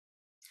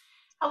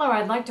Hello,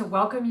 I'd like to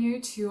welcome you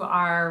to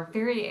our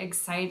very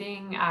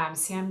exciting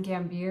Sam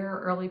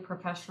Gambier Early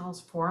Professionals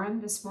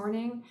Forum this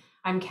morning.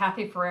 I'm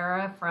Kathy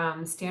Ferreira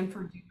from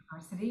Stanford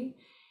University,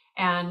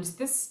 and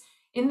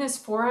in this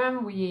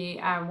forum, we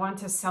want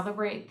to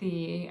celebrate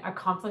the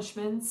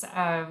accomplishments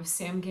of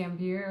Sam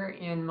Gambier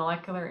in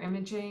molecular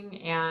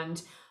imaging,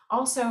 and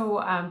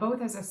also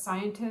both as a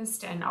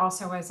scientist and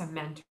also as a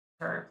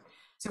mentor.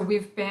 So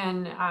we've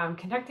been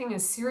conducting a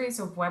series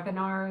of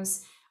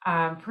webinars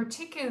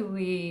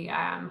particularly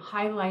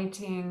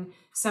highlighting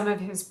some of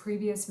his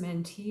previous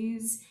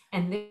mentees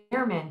and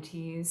their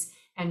mentees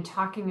and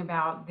talking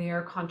about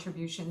their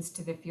contributions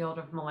to the field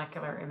of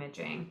molecular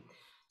imaging.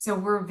 So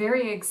we're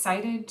very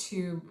excited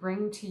to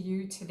bring to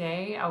you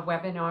today a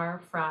webinar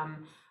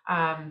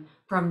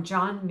from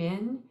John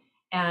Min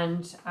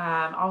and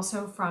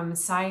also from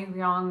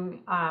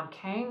Sai-Ryong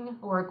Kang,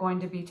 who are going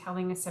to be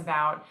telling us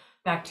about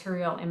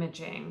bacterial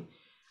imaging.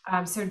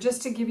 So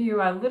just to give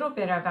you a little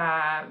bit of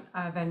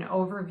an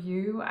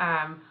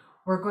overview,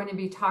 we're going to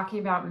be talking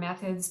about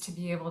methods to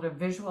be able to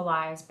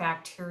visualize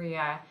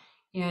bacteria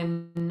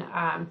in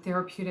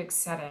therapeutic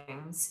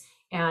settings.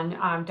 And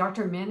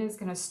Dr. Min is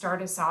going to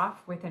start us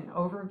off with an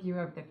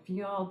overview of the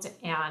field,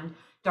 and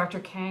Dr.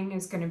 Kang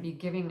is going to be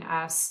giving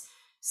us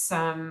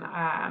some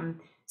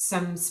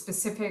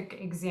specific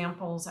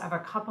examples of a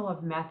couple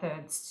of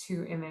methods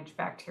to image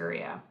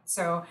bacteria.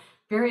 So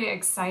very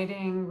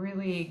exciting,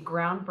 really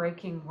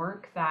groundbreaking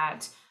work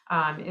that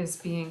is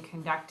being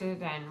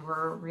conducted, and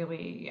we're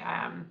really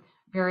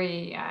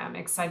very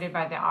excited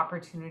by the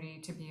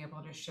opportunity to be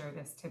able to share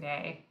this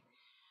today.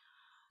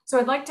 So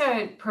I'd like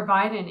to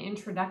provide an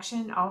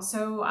introduction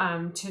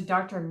also to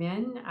Dr.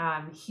 Min.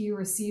 He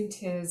received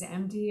his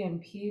MD and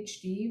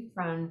PhD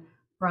from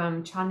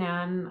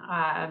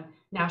Chonnam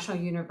National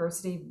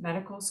University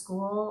Medical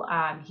School.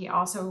 He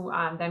also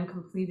then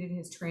completed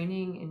his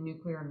training in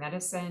nuclear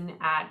medicine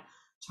at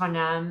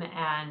Chonnam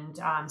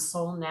and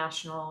Seoul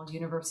National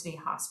University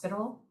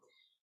Hospital.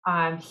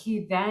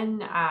 He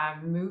then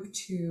moved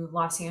to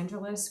Los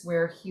Angeles,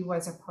 where he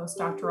was a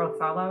postdoctoral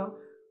fellow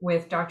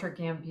with Dr.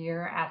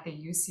 Gambier at the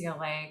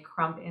UCLA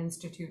Crump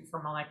Institute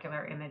for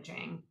Molecular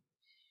Imaging.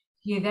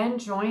 He then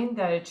joined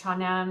the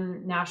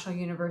Chonnam National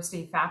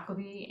University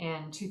faculty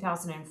in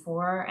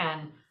 2004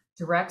 and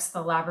directs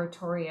the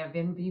Laboratory of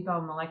In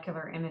Vivo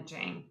Molecular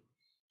Imaging.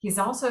 He's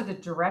also the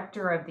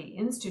director of the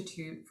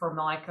Institute for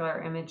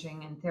Molecular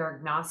Imaging and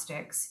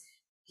Theranostics.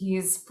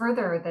 He's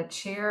further the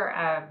chair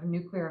of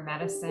nuclear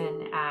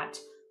medicine at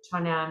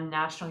Chonnam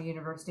National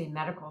University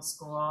Medical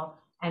School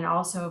and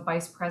also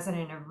vice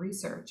president of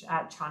research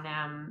at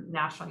Chonnam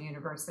National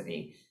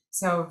University.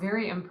 So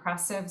very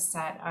impressive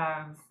set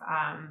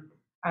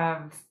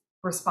of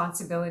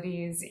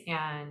responsibilities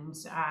and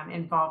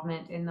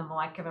involvement in the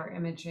molecular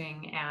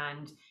imaging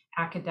and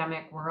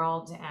academic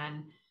world.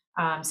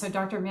 And so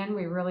Dr. Min,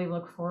 we really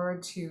look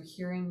forward to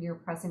hearing your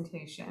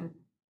presentation.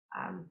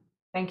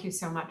 Thank you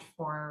so much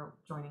for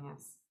joining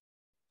us.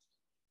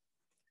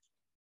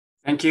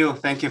 Thank you.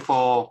 Thank you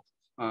for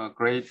a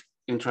great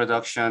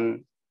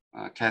introduction,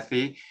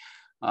 Kathy.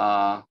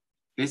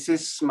 This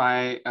is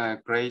my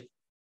great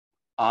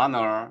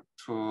honor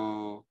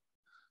to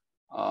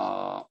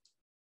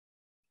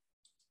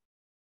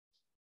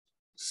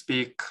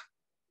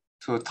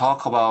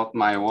talk about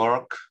my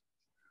work,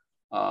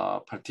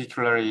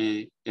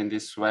 particularly in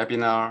this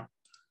webinar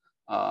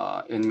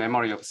in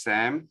memory of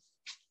Sam.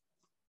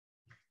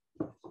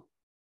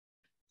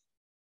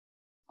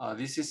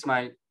 This is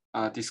my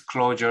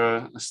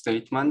disclosure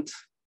statement.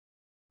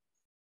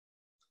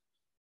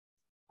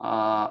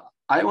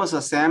 I was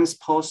a SAM's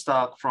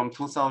postdoc from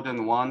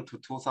 2001 to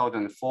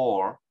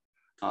 2004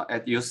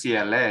 at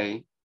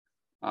UCLA.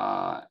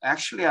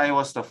 Actually, I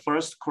was the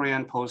first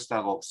Korean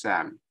postdoc of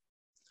Sam.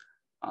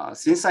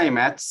 Since I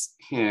met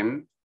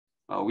him,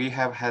 we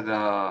have had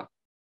a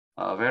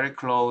very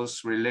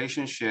close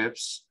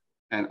relationships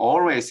and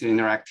always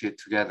interacted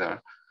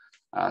together.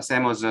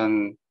 Sam was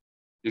an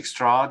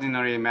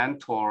extraordinary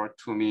mentor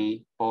to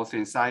me, both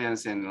in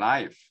science and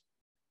life.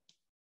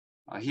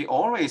 He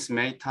always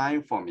made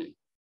time for me.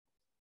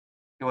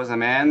 He was a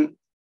man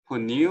who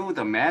knew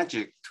the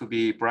magic to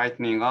be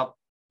brightening up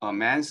a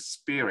man's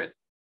spirit.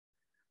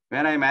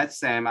 When I met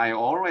Sam, I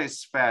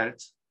always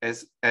felt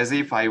as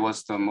if I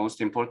was the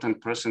most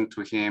important person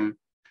to him,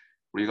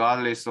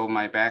 regardless of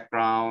my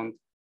background,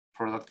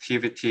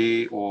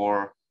 productivity,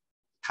 or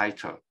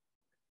title.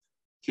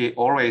 He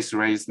always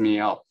raised me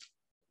up.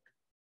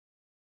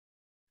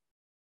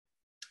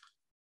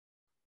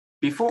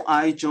 Before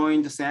I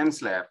joined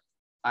Sam's lab,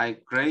 I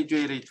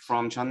graduated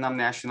from Chonnam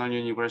National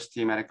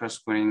University Medical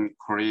School in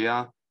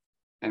Korea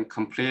and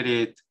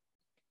completed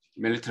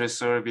military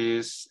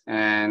service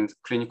and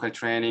clinical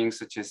training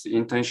such as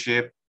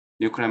internship,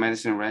 nuclear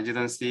medicine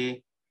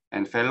residency,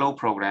 and fellow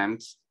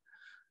programs.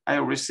 I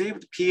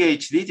received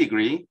PhD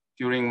degree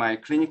during my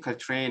clinical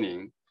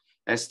training,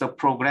 as the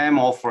program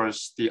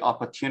offers the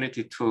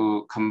opportunity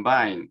to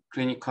combine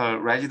clinical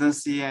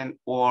residency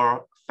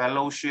or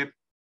fellowship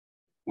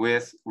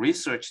with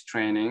research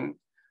training,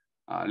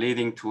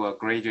 leading to a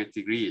graduate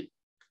degree.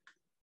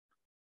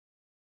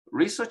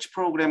 research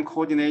program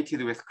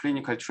coordinated with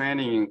clinical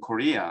training in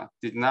Korea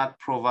did not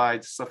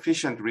provide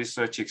sufficient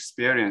research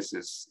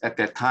experiences at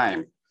that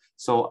time.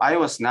 So I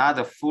was not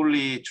a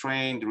fully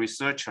trained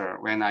researcher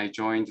when I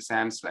joined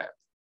Sam's lab.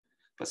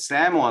 But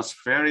Sam was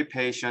very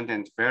patient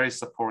and very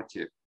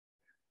supportive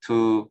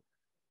to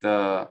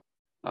the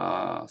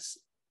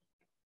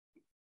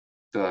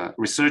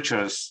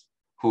researchers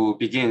who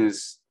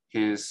begins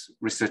his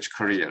research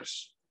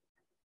careers.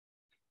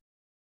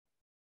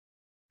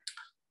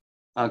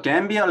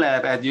 Gambia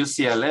lab at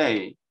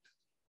UCLA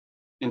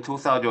in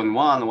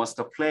 2001 was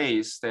the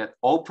place that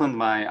opened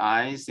my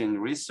eyes in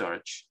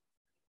research,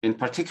 in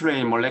particular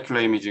in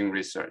molecular imaging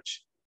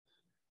research.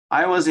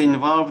 I was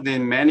involved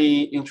in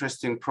many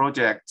interesting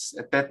projects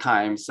at that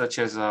time, such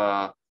as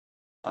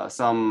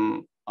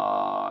some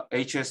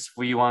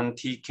HSV1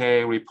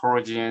 TK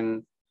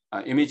reprogen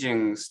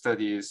imaging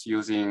studies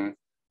using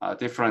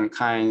different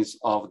kinds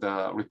of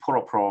the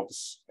reporter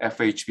probes,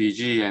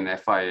 FHBG and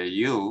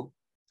FIAU,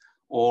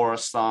 or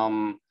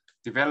some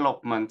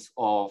development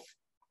of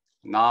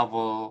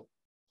novel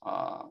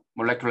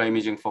molecular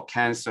imaging for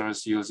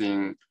cancers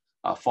using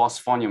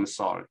phosphonium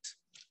salt.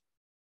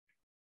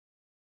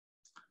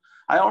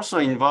 I also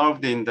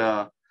involved in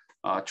the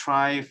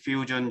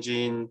tri-fusion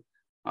gene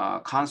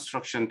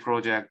construction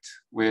project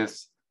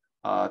with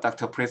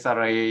Dr. Pritha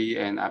Ray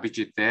and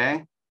Abhijit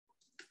De,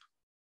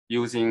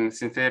 using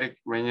synthetic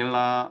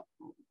granular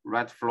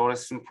red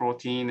fluorescent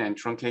protein and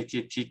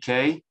truncated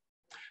TK,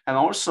 and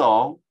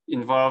also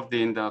involved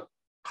in the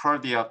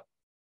cardiac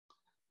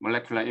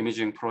molecular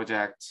imaging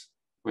project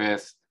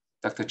with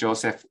Dr.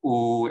 Joseph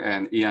Wu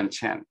and Ian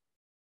Chen.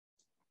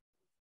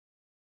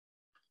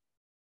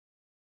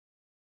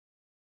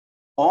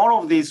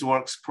 All of these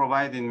works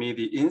provided me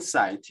the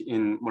insight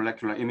in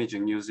molecular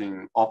imaging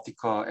using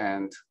optical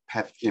and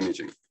PET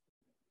imaging.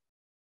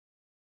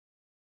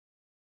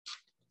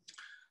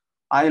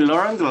 I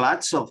learned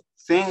lots of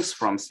things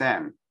from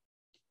Sam.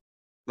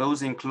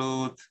 Those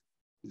include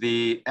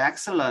the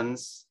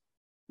excellence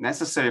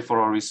necessary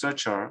for a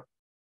researcher,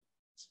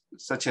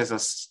 such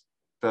as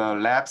the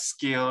lab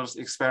skills,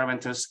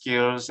 experimental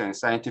skills, and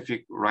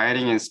scientific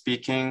writing and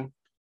speaking,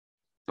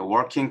 the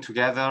working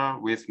together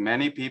with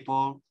many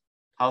people,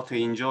 how to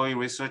enjoy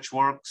research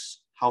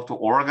works, how to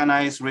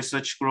organize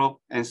research group,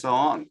 and so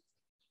on.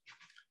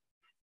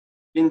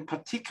 In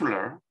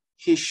particular,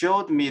 he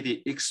showed me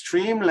the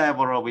extreme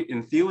level of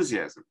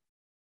enthusiasm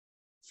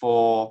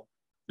for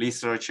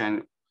research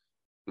and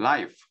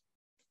life,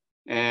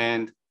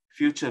 and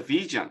future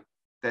vision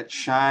that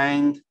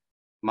shined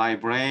my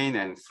brain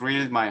and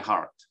thrilled my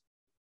heart.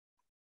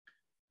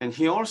 And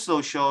he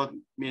also showed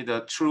me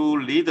the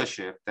true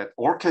leadership that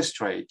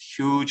orchestrates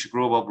huge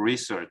group of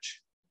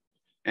research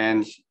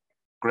and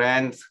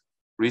grand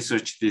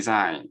research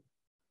design.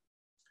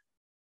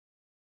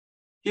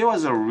 He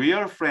was a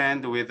real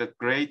friend with a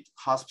great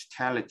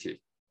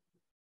hospitality.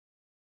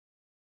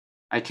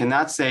 I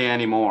cannot say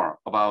any more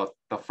about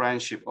the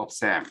friendship of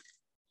Sam.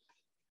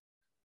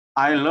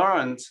 I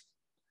learned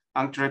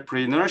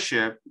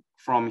entrepreneurship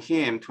from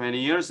him 20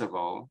 years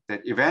ago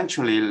that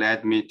eventually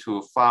led me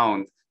to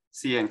found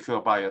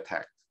C&Q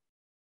Biotech.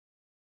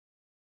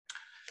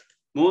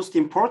 Most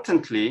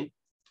importantly,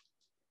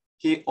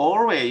 he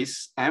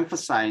always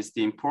emphasized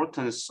the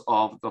importance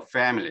of the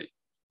family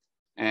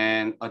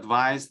and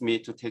advised me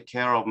to take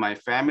care of my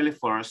family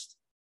first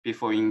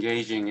before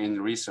engaging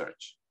in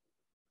research.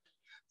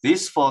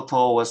 This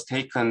photo was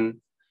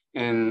taken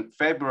in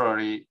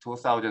February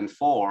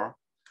 2004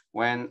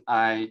 when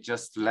I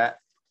just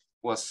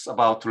was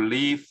about to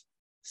leave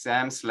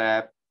Sam's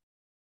lab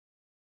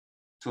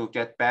to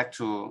get back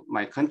to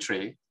my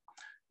country.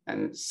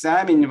 And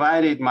Sam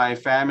invited my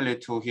family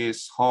to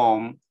his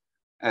home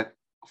at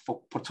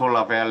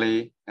Portola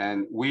Valley,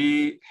 and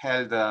we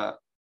held a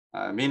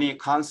mini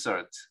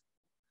concert.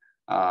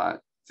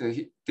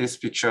 This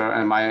picture,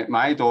 and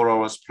my daughter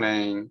was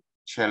playing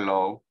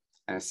cello,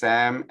 and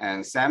Sam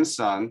and Sam's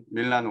son,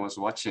 Milan, was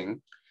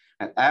watching.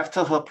 And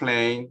after her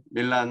playing,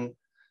 Milan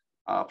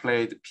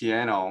played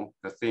piano,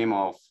 the theme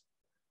of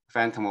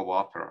Phantom of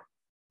Opera.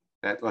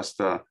 That was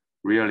the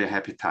really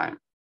happy time.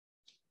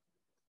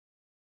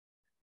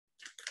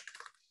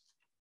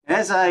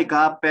 As I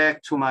got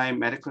back to my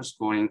medical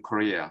school in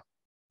Korea,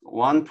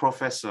 one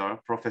professor,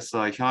 Professor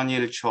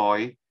Hyun-il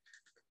Choi,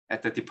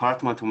 at the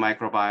Department of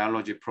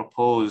Microbiology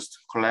proposed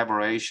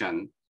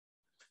collaboration,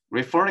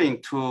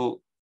 referring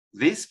to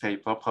this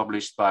paper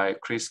published by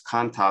Chris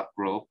Contact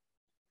Group,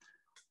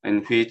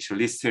 in which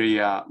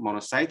Listeria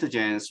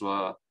monocytogenes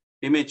were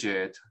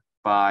imaged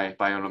by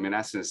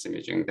bioluminescence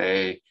imaging.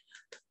 They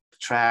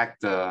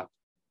tracked the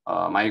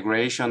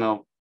migration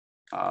of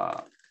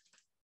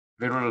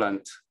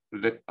virulent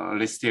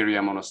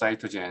Listeria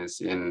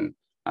monocytogenes in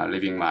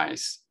living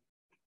mice.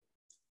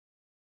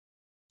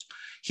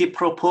 He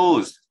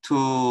proposed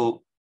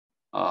to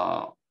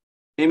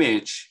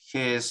image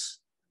his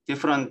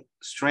different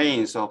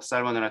strains of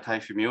Salmonella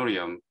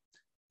typhimurium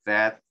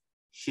that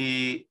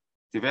he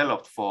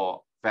developed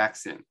for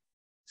vaccine.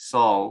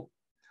 So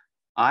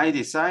I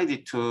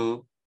decided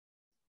to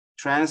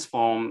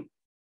transform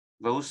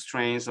those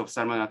strains of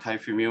Salmonella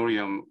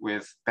typhimurium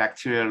with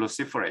bacterial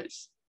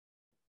luciferase.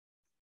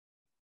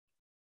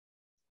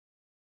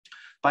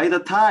 By the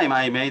time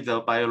I made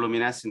the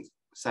bioluminescent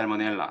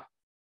Salmonella,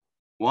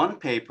 one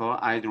paper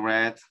I'd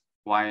read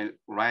while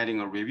writing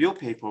a review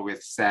paper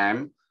with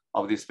Sam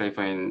of this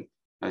paper in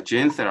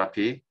gene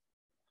therapy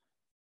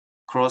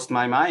crossed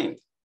my mind.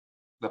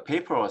 The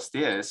paper was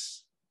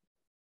this: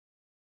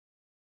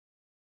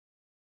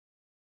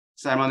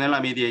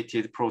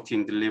 Salmonella-mediated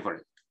protein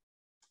delivery.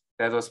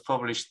 That was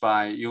published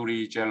by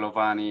Yuri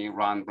Gelovani,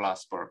 Ron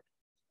Blasberg.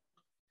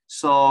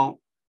 So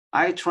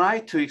I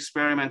tried to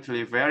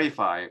experimentally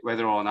verify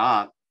whether or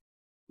not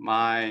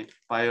my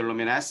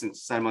bioluminescent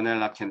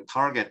Salmonella can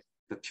target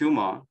the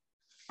tumor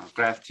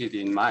grafted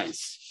in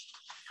mice.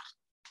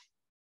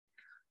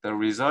 The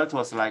result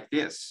was like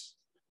this.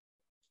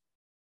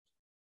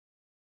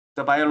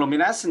 The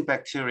bioluminescent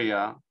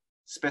bacteria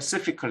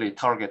specifically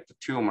target the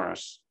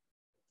tumors.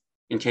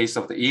 In case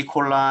of the E.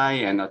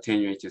 coli and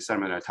attenuated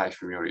Salmonella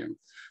typhimurium,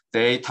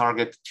 they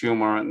target the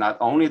tumor, not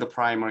only the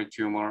primary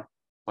tumor,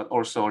 but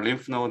also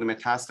lymph node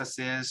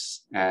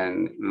metastasis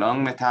and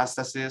lung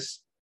metastasis,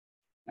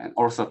 and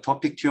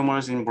orthotopic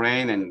tumors in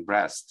brain and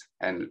breast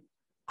and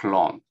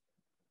colon.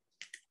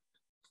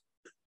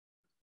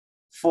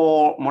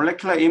 For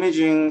molecular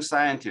imaging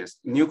scientists,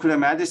 nuclear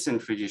medicine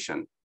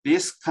physician,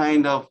 this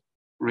kind of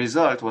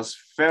result was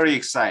very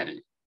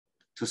exciting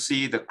to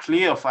see the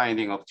clear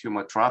finding of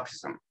tumor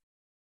tropism.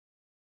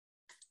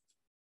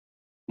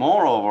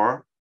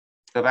 Moreover,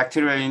 the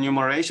bacterial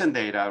enumeration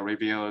data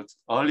revealed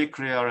early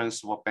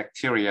clearance of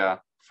bacteria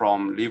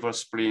from liver,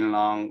 spleen,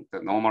 lung,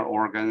 the normal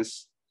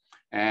organs,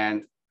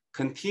 and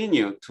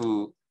continue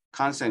to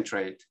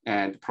concentrate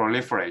and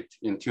proliferate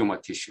in tumor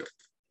tissue.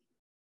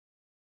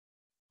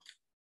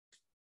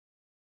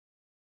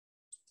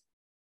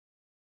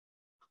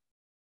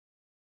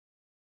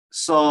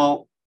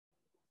 So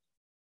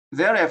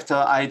thereafter,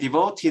 I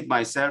devoted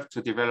myself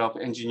to develop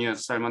engineered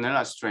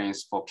Salmonella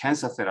strains for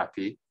cancer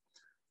therapy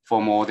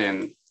for more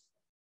than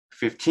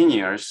 15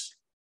 years.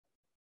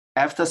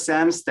 After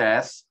Sam's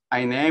death,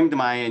 I named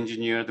my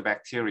engineered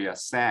bacteria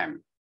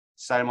SAM,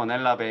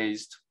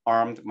 Salmonella-based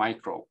armed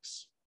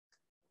microbes.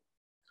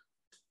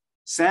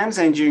 SAM's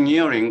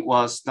engineering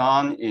was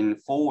done in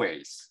 4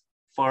 ways.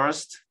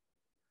 First,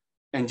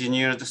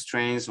 engineered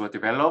strains were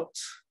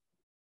developed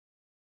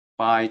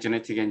by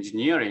genetic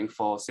engineering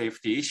for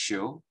safety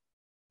issue.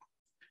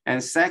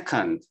 And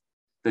second,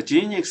 the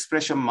gene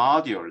expression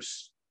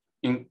modules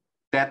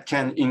that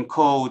can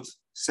encode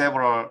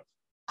several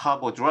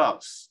cargo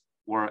drugs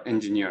were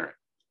engineered.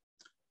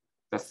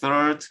 The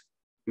third,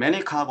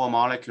 many cargo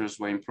molecules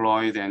were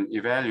employed and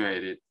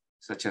evaluated,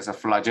 such as a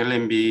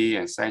flagellin B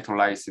and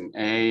cytolysin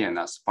A and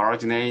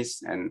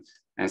asparaginase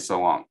and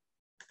so on.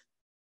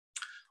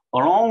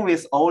 Along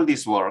with all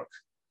this work,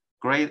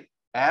 great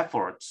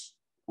efforts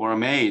were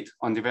made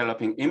on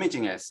developing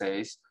imaging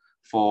assays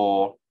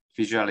for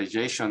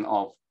visualization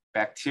of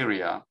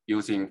bacteria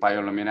using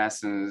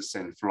bioluminescence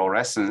and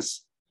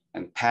fluorescence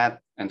and PET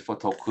and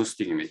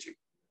photoacoustic imaging.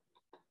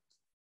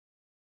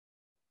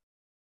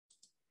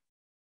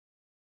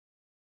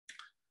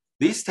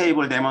 This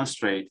table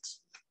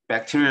demonstrates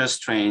bacterial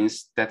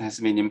strains that has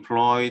been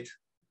employed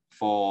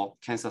for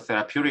cancer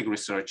therapeutic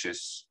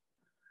researches.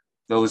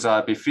 Those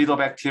are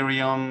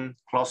Bifidobacterium,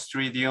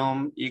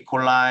 Clostridium, E.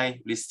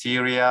 coli,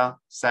 Listeria,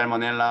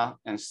 Salmonella,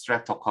 and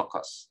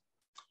Streptococcus.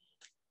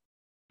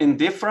 In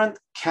different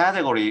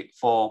category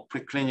for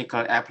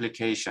preclinical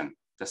application,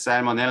 the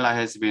Salmonella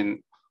has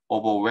been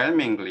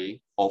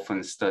overwhelmingly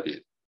often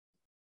studied.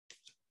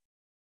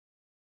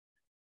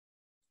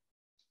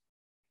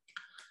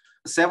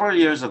 Several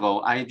years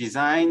ago, I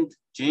designed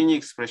gene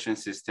expression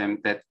system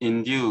that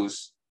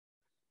induce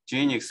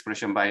gene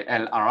expression by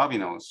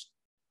L-arabinose,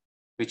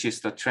 which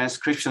is the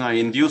transcriptional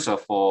inducer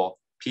for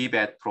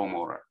PBAT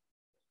promoter.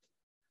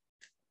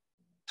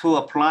 To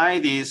apply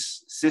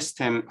this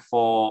system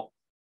for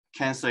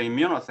cancer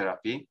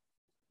immunotherapy,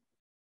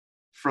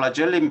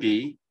 flagellin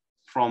B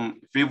from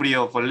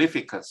Vibrio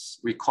vollificus,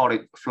 we call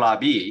it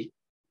FLA-B,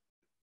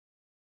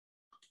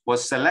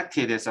 was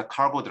selected as a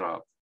cargo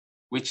drug,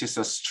 which is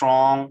a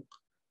strong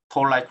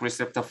toll-like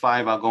receptor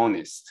 5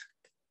 agonist.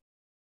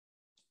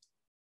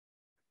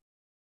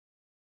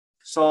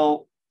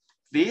 So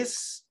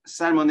this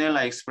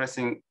Salmonella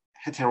expressing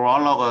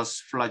heterologous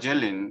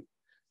flagellin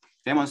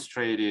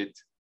demonstrated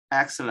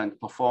excellent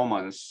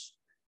performance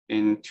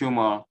in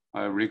tumor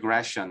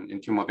regression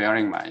in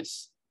tumor-bearing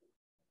mice.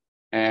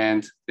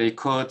 And they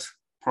could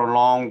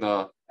prolong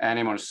the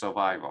animal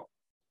survival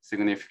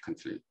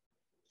significantly.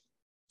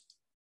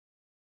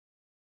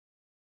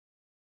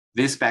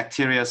 This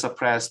bacteria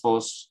suppress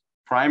both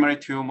primary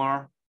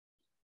tumor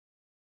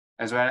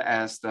as well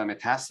as the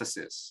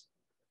metastasis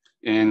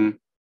in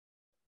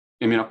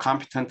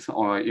immunocompetent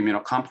or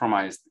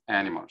immunocompromised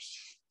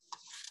animals.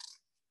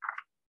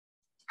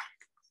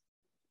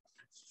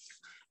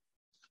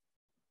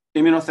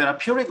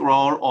 Immunotherapeutic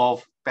role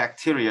of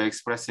bacteria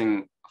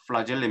expressing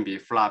flagellin B,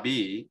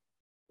 FLA-B,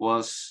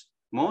 was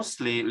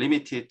mostly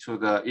limited to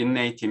the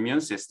innate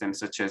immune system,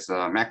 such as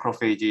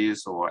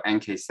macrophages or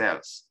NK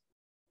cells.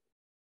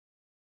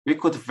 We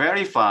could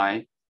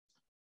verify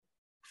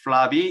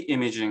FLAB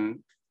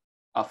imaging,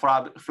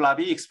 FLAB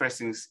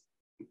expressing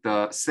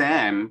the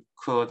SAM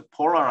could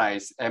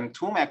polarize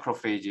M2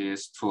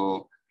 macrophages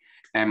to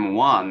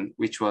M1,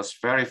 which was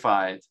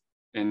verified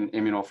in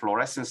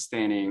immunofluorescence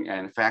staining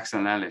and FACS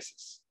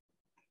analysis.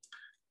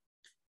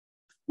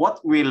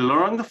 What we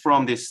learned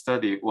from this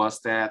study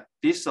was that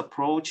this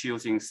approach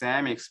using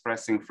SAM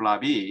expressing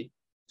FLAB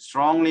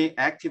strongly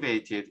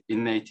activated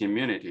innate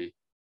immunity,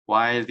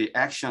 while the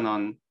action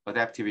on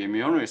adaptive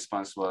immune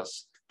response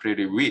was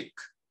pretty weak.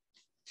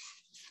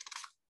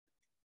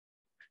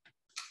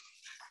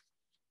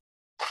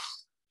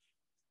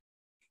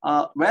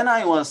 When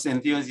I was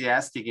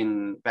enthusiastic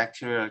in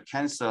bacterial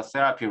cancer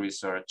therapy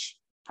research,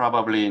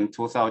 probably in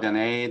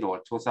 2008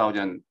 or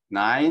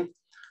 2009,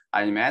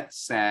 I met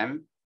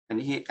Sam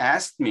and he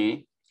asked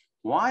me,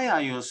 why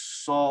are you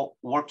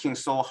working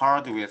so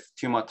hard with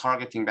tumor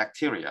targeting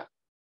bacteria?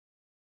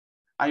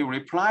 I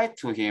replied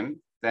to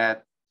him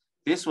that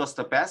this was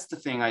the best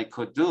thing I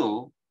could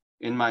do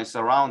in my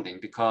surrounding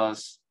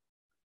because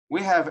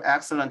we have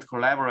excellent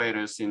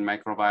collaborators in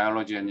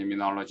microbiology and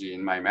immunology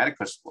in my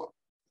medical school.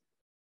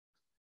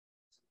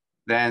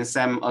 Then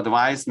Sam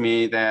advised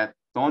me that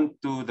don't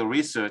do the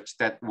research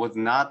that would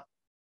not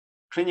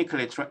be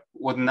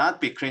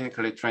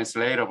clinically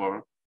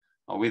translatable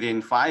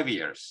within 5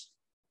 years.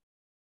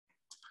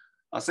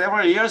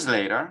 Several years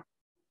later,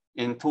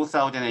 in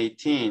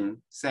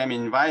 2018, Sam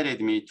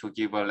invited me to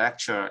give a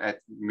lecture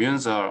at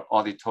Munzer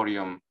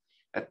Auditorium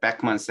at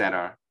Beckman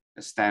Center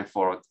at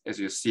Stanford, as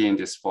you see in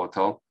this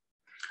photo.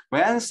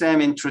 When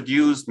Sam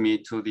introduced me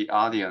to the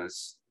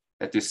audience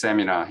at this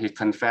seminar, he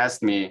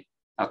confessed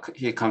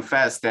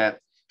that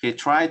he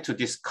tried to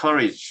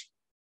discourage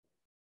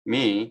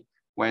me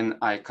when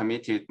I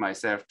committed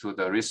myself to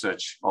the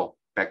research of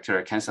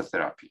bacterial cancer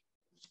therapy.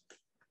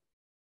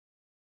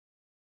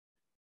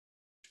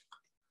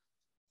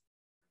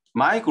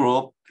 My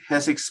group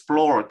has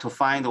explored to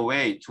find a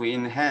way to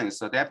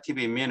enhance adaptive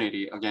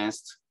immunity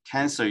against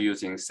cancer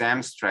using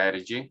SAM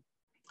strategy.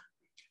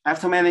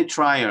 After many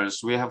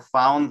trials, we have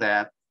found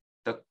that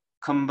the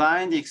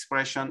combined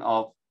expression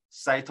of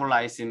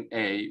cytolysin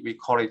A, we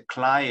call it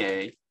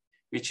CLY-A,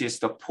 which is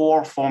the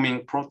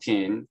pore-forming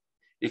protein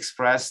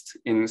expressed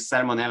in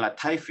Salmonella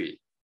typhi,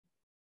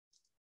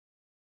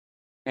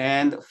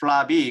 and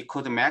FLAB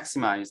could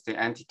maximize the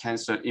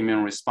anti-cancer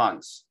immune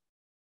response.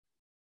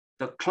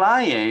 The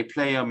CLY-A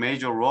play a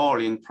major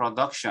role in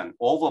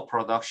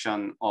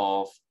overproduction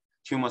of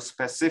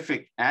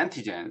tumor-specific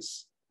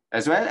antigens,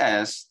 as well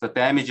as the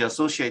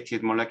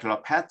damage-associated molecular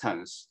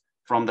patterns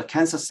from the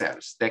cancer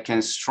cells that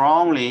can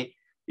strongly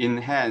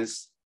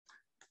enhance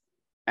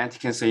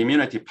anti-cancer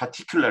immunity,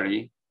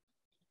 particularly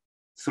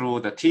through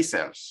the T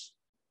cells.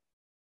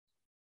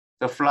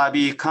 The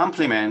FLAB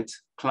complement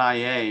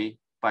CLY-A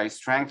by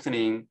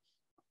strengthening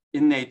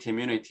innate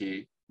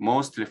immunity,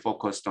 mostly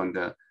focused on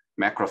the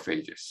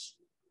macrophages.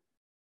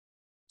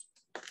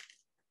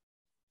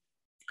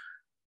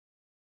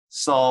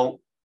 So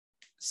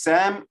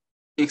SAM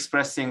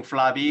expressing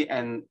FLAB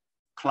and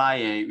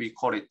CLY-A, we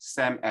call it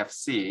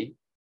SAM-FC,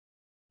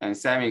 and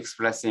SAM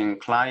expressing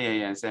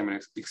CLY-A and SAM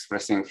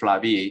expressing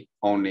FLAB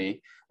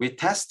only. We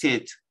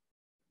tested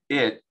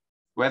it,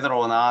 whether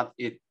or not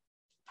it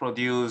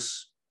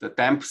produced the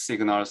damp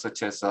signals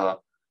such as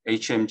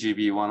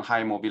HMGB1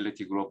 high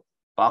mobility group,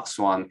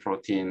 BOX1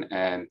 protein,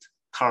 and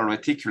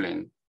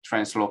calreticulin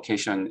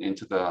translocation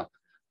into the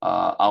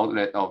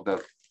outlet of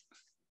the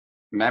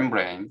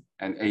membrane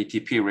and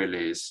ATP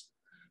release.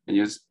 And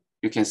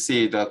you can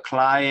see the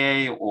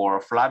CLY-A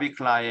or FLAB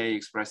CLY-A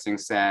expressing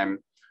SAM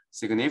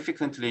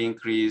significantly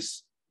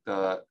increase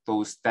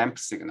those damp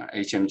signal,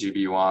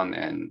 HMGB1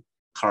 and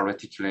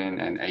calreticulin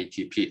and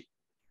ATP.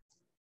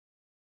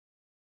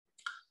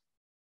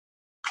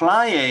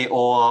 CLY-A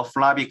or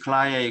FLAB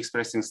CLY-A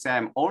expressing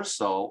SAM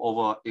also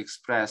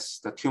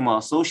overexpress the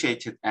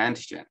tumor-associated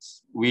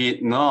antigens. We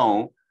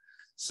know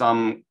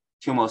some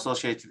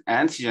tumor-associated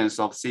antigens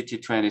of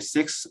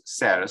CT26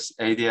 cells,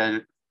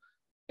 ADLH,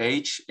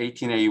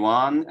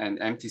 18A1, and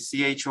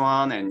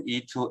MTCH1, and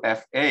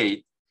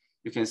E2F8.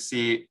 You can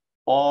see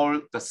all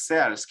the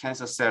cells,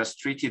 cancer cells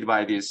treated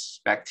by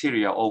this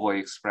bacteria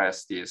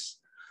overexpress this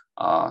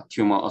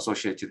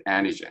tumor-associated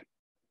antigen.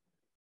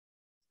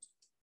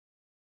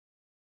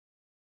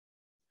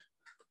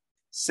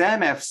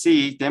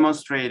 SAM-FC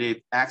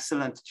demonstrated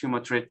excellent tumor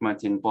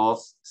treatment in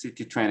both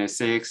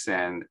CT26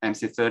 and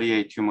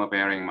MC38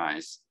 tumor-bearing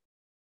mice.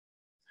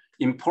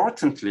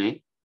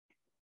 Importantly,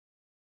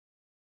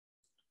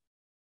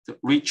 the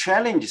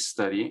re-challenge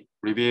study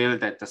revealed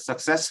that the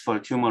successful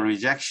tumor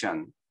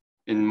rejection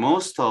in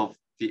most of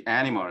the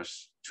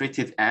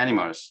treated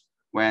animals,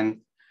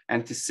 when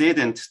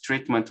antecedent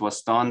treatment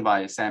was done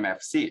by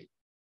SAM-FC.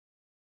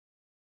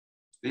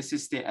 This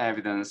is the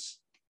evidence.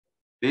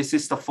 This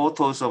is the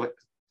photos of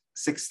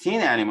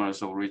 16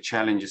 animals of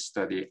re-challenge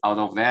study. Out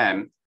of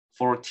them,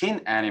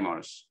 14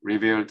 animals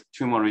revealed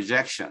tumor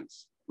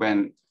rejections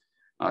when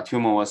a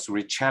tumor was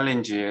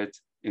rechallenged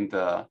in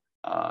the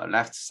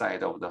left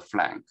side of the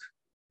flank.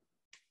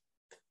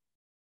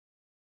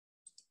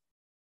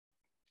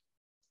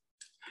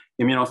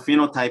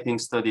 Immunophenotyping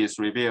studies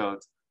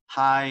revealed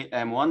high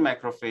M1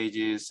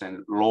 macrophages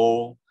and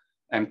low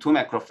M2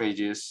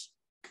 macrophages,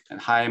 and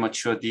high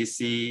mature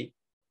DC,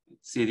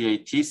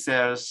 CD8 T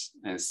cells,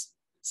 and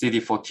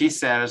CD4 T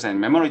cells, and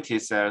memory T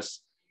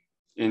cells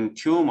in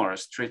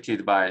tumors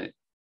treated by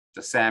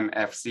the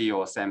SAM-FC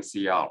or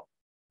SAM-CR.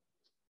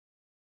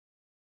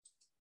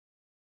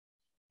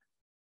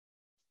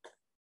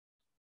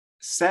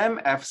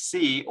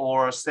 SAM-FC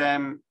or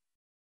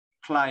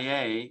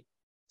SAM-CLIA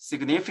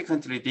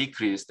significantly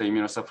decreased the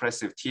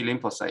immunosuppressive T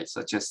lymphocytes,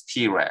 such as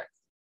Treg.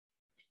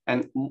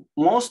 And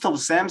most of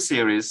SAM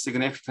series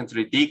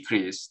significantly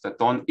decrease the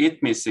don't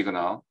eat me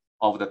signal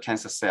of the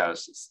cancer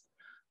cells,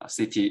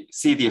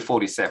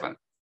 CD47.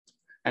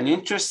 And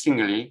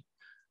interestingly,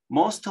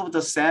 most of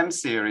the SAM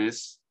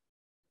series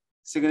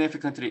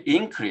significantly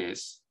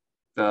increase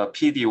the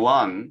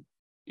PD-1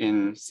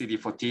 in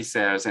CD4 T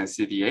cells and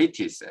CD8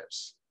 T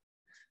cells.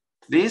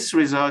 These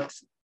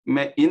results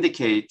may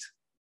indicate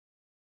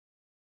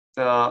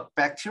the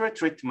bacterial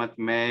treatment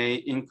may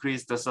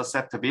increase the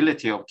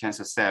susceptibility of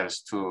cancer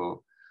cells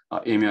to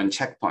immune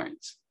checkpoint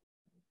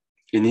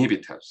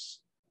inhibitors.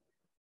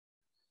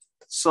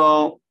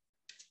 So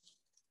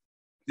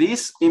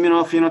this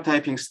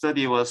immunophenotyping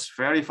study was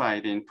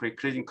verified in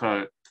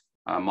preclinical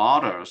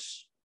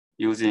models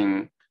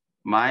using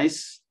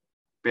mice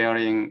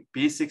bearing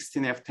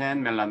B16F10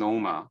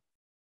 melanoma,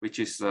 which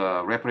is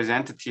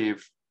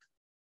representative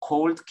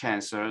cold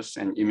cancers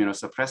and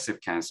immunosuppressive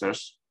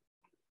cancers.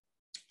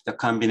 The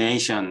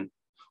combination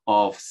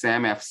of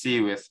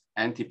SAM-FC with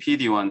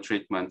anti-PD-1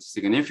 treatment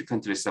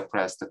significantly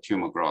suppressed the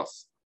tumor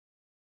growth.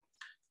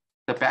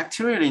 The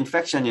bacterial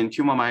infection in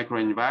tumor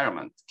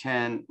microenvironment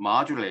can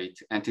modulate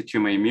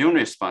anti-tumor immune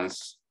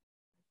response,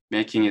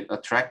 making it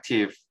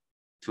attractive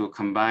to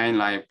combine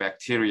live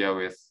bacteria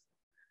with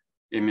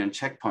immune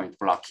checkpoint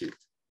blockade.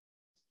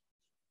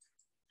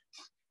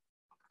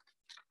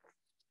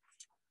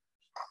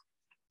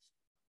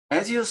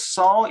 As you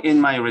saw in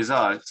my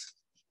results,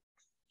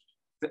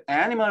 the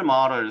animal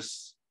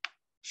models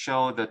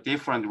show the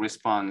different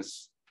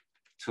response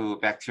to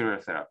bacterial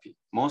therapy.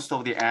 Most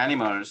of the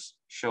animals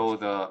show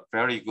the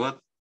very good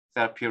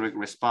therapeutic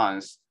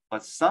response,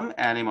 but some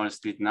animals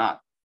did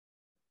not.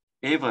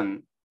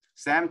 Even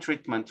SAM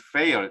treatment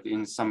failed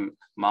in some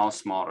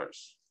mouse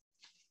models.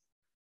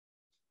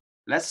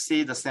 Let's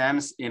see the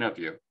SAM's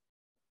interview.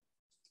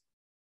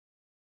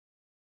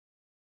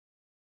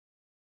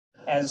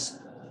 As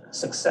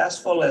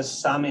successful as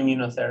some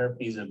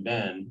immunotherapies have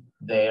been,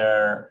 they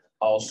are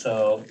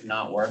also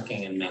not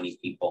working in many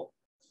people.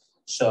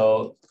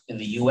 So in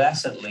the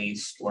US, at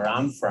least, where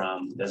I'm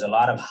from, there's a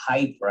lot of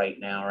hype right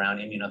now around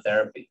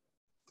immunotherapy.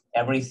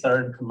 Every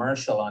third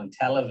commercial on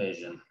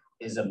television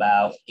is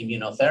about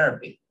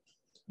immunotherapy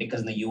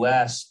because in the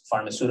US,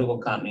 pharmaceutical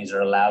companies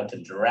are allowed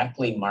to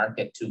directly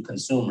market to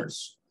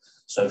consumers.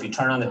 So if you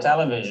turn on the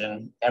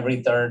television,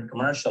 every third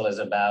commercial is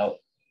about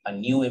a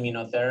new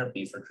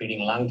immunotherapy for treating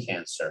lung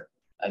cancer,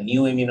 a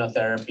new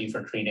immunotherapy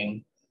for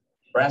treating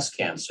breast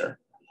cancer,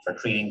 for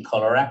treating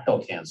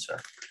colorectal cancer.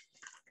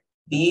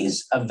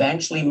 These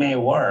eventually may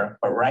work,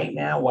 but right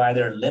now why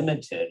they're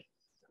limited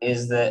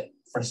is that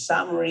for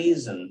some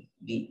reason,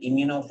 the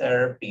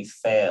immunotherapy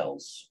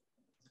fails.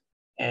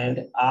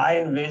 And I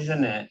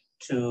envision it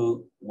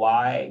to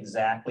why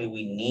exactly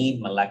we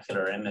need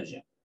molecular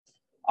imaging.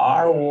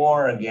 Our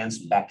war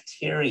against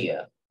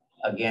bacteria,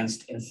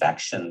 against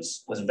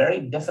infections, was very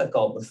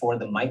difficult before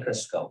the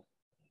microscope.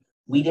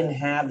 We didn't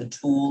have the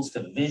tools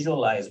to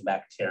visualize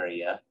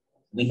bacteria.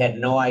 We had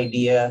no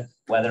idea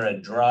whether a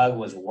drug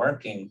was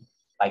working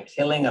by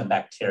killing a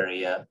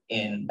bacteria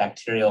in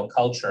bacterial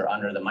culture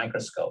under the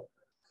microscope.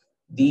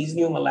 These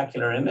new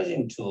molecular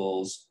imaging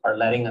tools are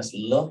letting us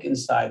look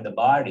inside the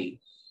body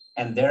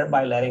and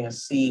thereby letting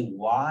us see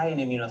why an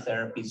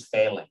immunotherapy is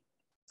failing.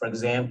 For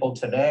example,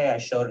 today I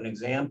showed an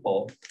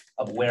example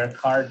of where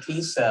CAR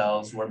T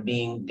cells were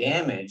being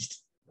damaged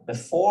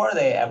before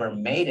they ever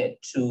made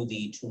it to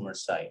the tumor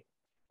site.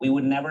 We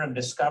would never have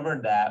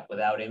discovered that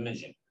without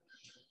imaging.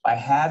 By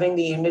having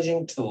the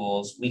imaging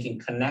tools, we can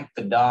connect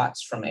the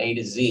dots from A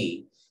to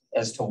Z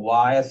as to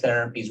why a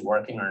therapy is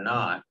working or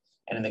not.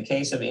 And in the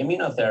case of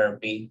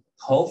immunotherapy,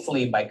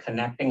 hopefully by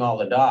connecting all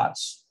the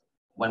dots,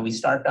 when we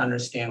start to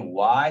understand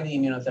why the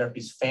immunotherapy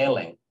is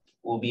failing,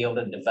 we'll be able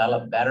to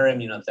develop better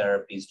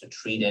immunotherapies to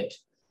treat it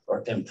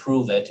or to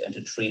improve it and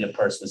to treat a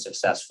person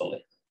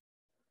successfully.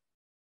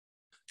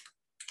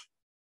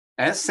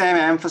 As Sam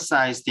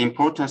emphasized the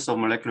importance of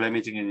molecular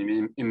imaging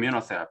in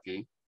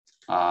immunotherapy,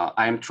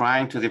 I'm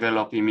trying to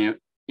develop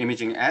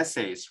imaging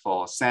assays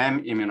for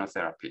SAM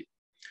immunotherapy.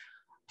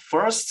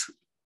 First,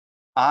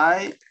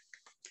 I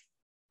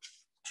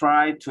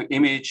tried to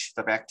image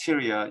the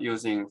bacteria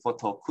using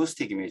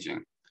photoacoustic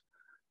imaging,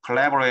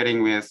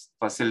 collaborating with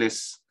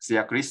Vasilis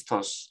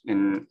Tsiakristos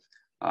in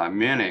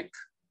Munich.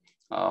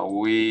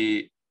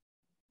 We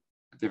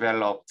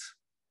developed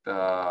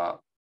the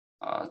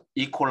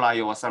E.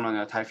 coli or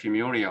Salmonella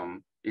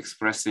typhimurium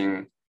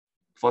expressing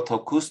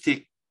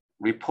photoacoustic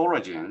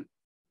reporogen,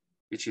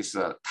 which is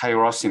a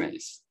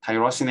tyrosinase.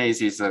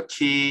 Tyrosinase is a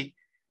key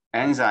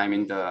enzyme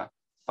in the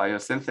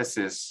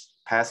biosynthesis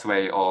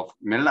pathway of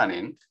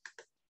melanin.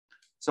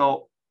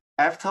 So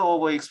after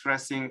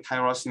overexpressing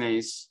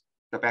tyrosinase,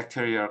 the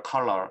bacterial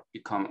color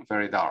become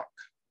very dark.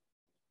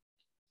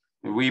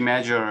 We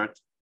measured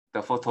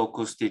the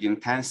photoacoustic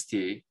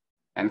intensity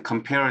and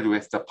compared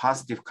with the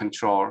positive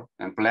control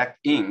and black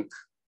ink.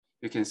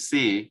 You can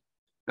see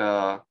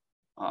the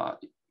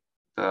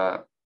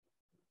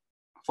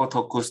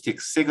photoacoustic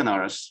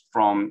signals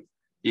from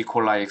E.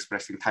 coli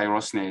expressing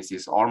tyrosinase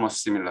is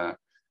almost similar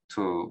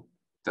to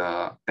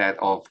that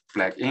of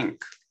black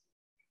ink.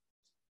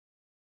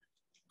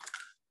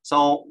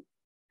 So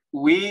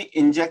we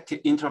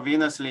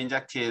intravenously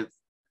injected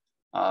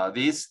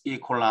this E.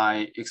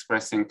 coli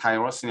expressing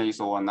tyrosinase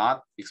or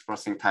not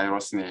expressing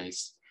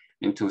tyrosinase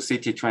into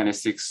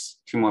CT26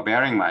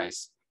 tumor-bearing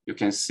mice. You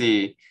can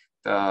see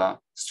the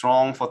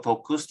strong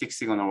photoacoustic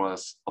signal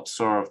was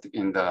observed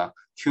in the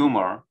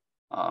tumor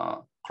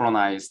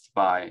colonized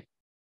by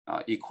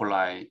E.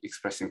 coli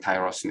expressing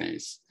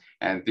tyrosinase.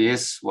 And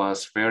this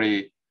was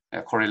very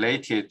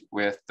correlated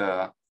with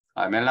the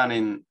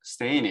melanin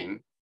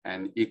staining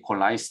and E.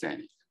 coli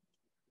staining.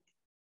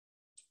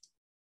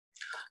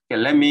 Okay,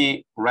 let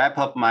me wrap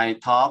up my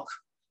talk.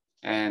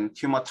 And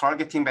tumor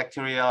targeting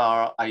bacteria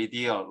are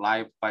ideal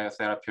live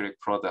biotherapeutic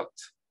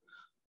product.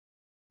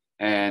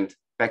 And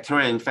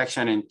bacterial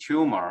infection in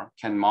tumor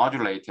can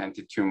modulate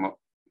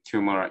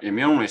anti-tumor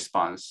immune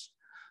response,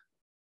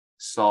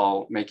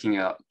 so making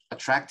it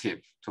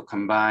attractive to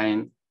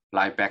combine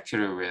live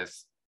bacteria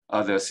with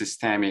other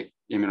systemic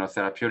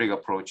immunotherapeutic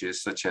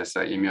approaches such as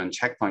immune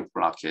checkpoint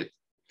blockade.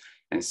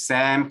 And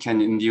SAM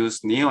can induce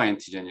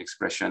neoantigen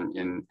expression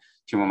in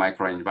tumor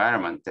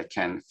microenvironment that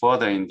can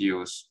further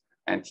induce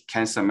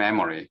anti-cancer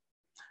memory.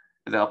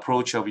 The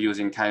approach of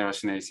using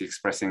tyrosinase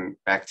expressing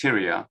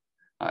bacteria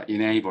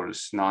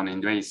enables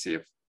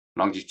non-invasive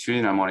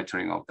longitudinal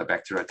monitoring of the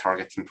bacterial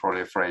targeting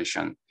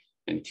proliferation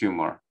in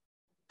tumor.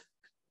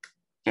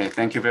 Okay,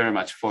 thank you very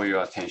much for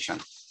your attention.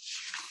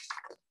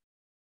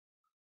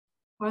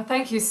 Well,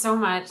 thank you so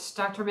much,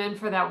 Dr. Min,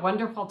 for that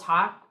wonderful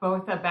talk,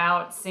 both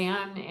about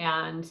Sam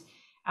and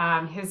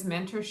his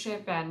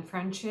mentorship and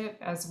friendship,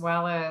 as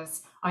well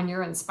as on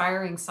your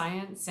inspiring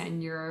science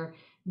and your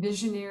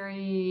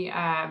visionary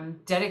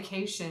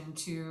dedication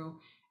to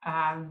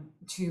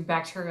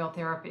bacterial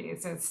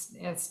therapies.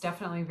 It's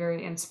definitely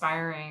very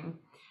inspiring.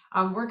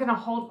 We're going to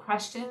hold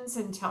questions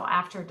until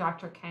after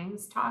Dr.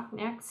 Kang's talk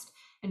next,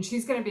 and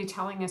she's going to be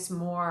telling us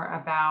more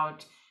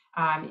about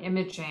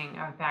imaging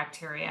of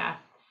bacteria.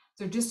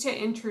 So just to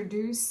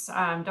introduce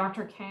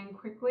Dr. Kang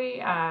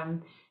quickly,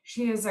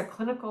 she is a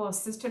clinical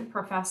assistant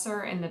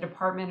professor in the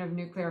Department of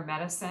Nuclear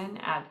Medicine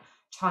at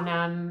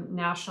Chonnam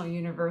National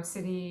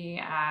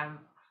University,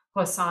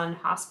 Hwasan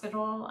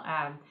Hospital.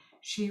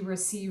 She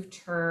received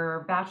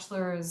her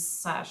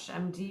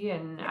bachelor's/MD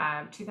in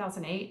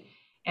 2008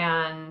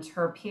 and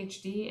her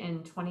PhD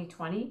in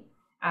 2020.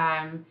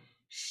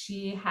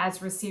 She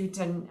has received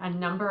a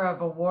number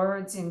of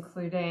awards,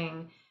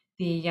 including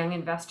the Young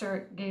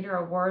Investigator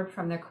Award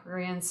from the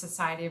Korean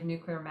Society of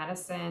Nuclear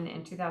Medicine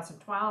in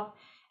 2012,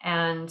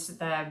 and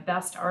the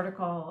Best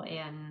Article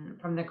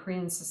from the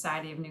Korean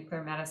Society of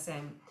Nuclear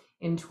Medicine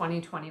in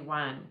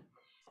 2021.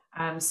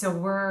 So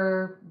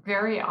we're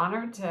very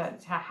honored to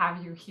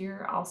have you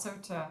here also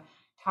to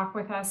talk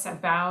with us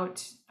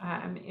about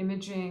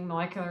imaging,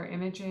 molecular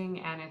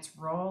imaging, and its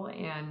role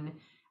in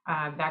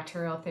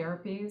bacterial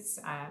therapies.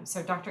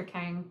 So Dr.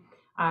 Kang,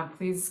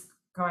 please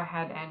go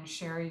ahead and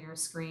share your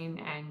screen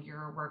and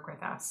your work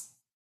with us.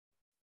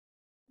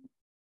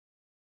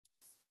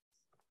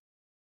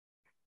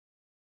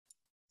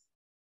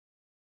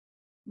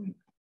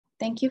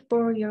 Thank you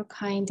for your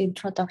kind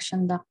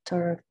introduction,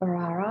 Dr.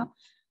 Ferrara.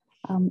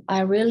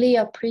 I really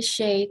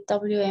appreciate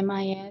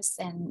WMIS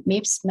and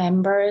MIPS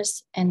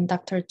members and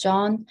Dr.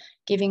 John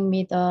giving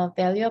me the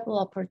valuable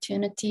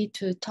opportunity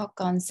to talk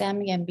on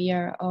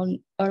SAM-MBR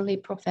Early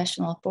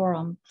Professional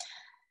Forum.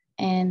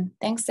 And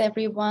thanks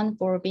everyone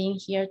for being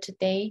here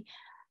today.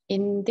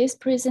 In this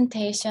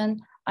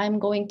presentation, I'm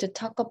going to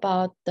talk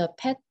about the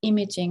PET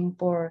imaging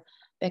for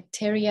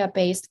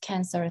bacteria-based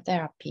cancer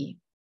therapy.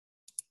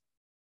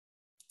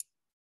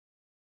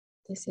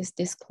 This is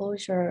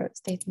disclosure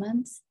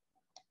statements.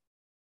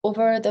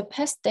 Over the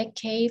past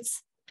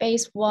decades,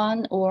 phase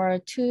 1 or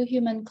 2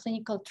 human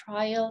clinical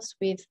trials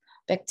with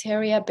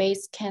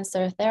bacteria-based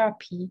cancer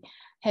therapy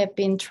have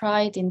been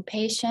tried in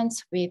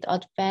patients with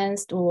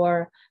advanced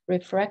or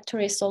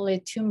refractory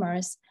solid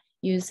tumors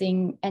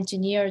using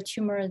engineered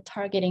tumor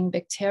targeting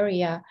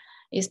bacteria,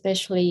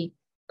 especially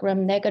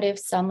gram-negative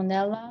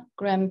Salmonella,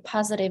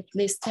 gram-positive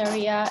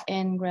Listeria,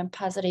 and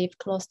gram-positive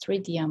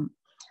Clostridium.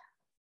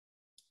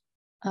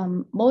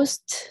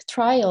 Most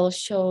trials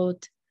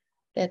showed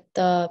that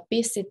the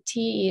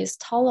BCT is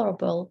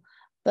tolerable,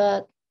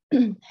 but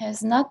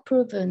has not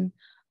proven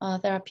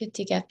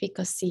therapeutic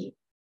efficacy.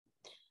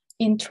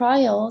 In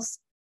trials,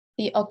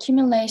 the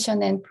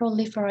accumulation and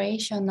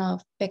proliferation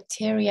of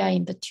bacteria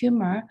in the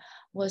tumor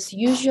was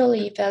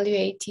usually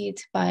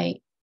evaluated by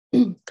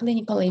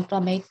clinical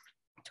inflammatory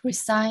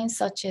signs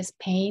such as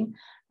pain,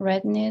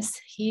 redness,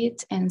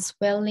 heat, and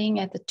swelling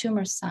at the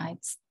tumor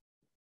sites.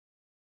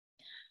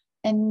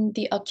 And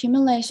the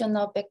accumulation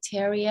of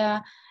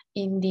bacteria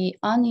in the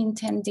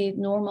unintended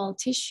normal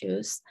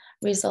tissues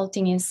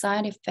resulting in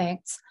side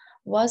effects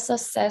was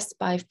assessed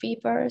by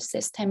fever,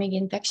 systemic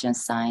infection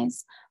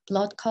signs,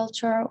 blood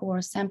culture, or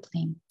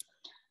sampling.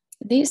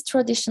 These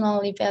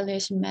traditional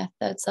evaluation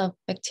methods of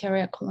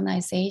bacterial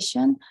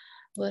colonization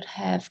would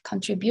have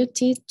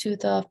contributed to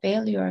the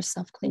failures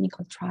of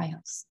clinical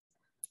trials.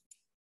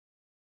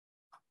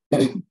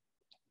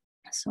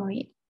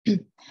 Sorry.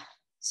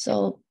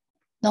 So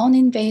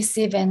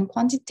non-invasive and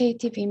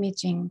quantitative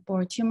imaging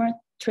for tumor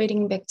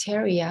treating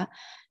bacteria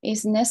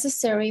is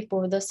necessary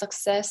for the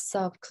success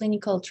of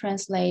clinical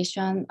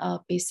translation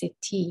of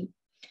BCT.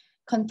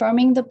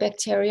 Confirming the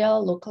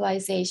bacterial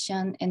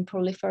localization and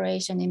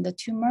proliferation in the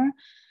tumor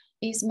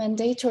is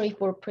mandatory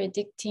for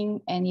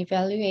predicting and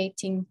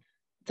evaluating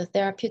the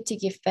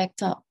therapeutic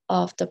effect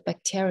of the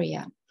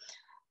bacteria.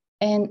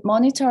 And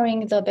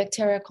monitoring the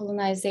bacterial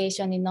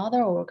colonization in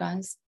other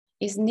organs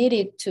is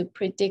needed to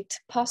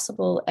predict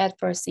possible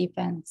adverse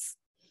events.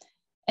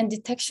 And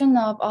detection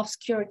of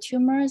obscure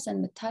tumors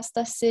and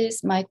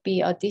metastases might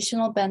be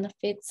additional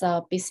benefits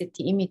of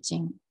BCT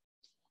imaging.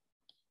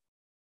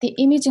 The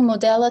imaging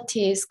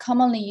modalities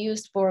commonly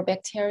used for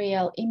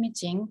bacterial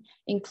imaging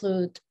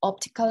include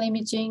optical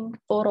imaging,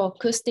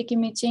 photoacoustic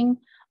imaging,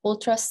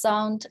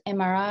 ultrasound,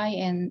 MRI,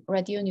 and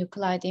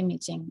radionuclide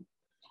imaging.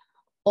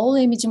 All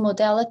imaging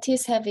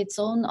modalities have its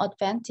own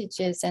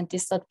advantages and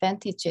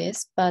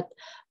disadvantages, but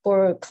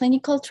for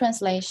clinical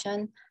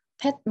translation,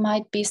 PET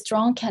might be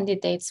strong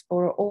candidates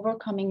for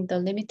overcoming the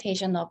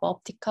limitation of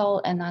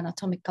optical and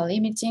anatomical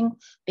imaging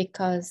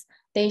because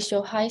they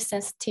show high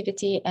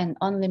sensitivity and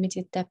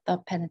unlimited depth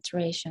of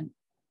penetration.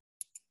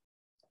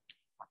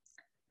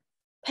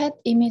 PET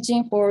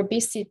imaging for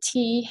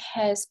BCT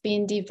has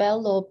been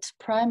developed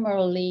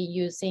primarily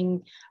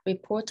using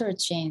reporter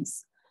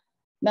genes.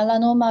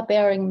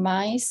 Melanoma-bearing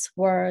mice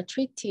were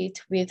treated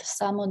with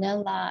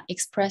Salmonella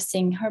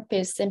expressing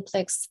herpes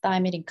simplex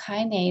thymidine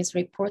kinase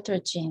reporter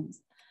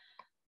genes.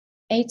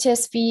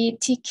 HSV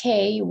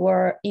TK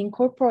were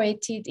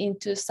incorporated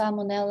into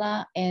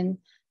Salmonella and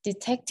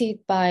detected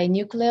by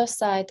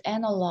nucleoside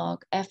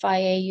analog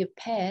FIAU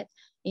PET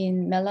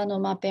in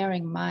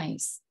melanoma-bearing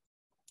mice.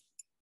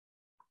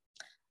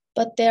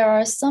 But there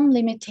are some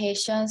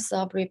limitations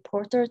of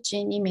reporter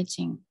gene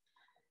imaging.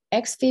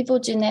 Ex vivo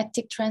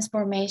genetic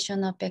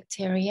transformation of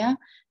bacteria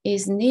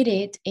is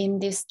needed in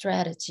this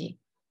strategy.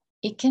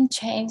 It can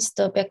change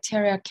the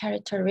bacterial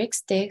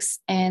characteristics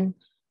and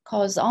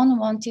cause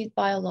unwanted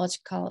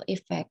biological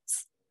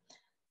effects.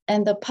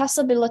 And the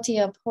possibility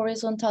of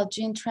horizontal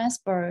gene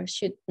transfer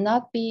should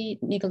not be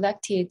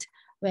neglected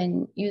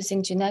when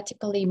using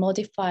genetically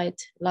modified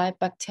live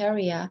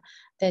bacteria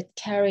that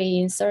carry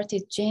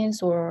inserted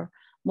genes or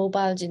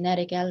mobile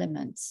genetic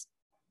elements.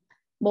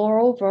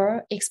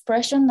 Moreover,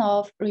 expression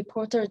of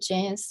reporter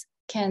genes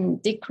can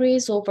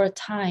decrease over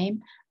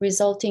time,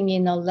 resulting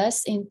in a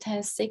less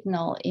intense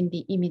signal in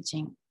the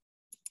imaging.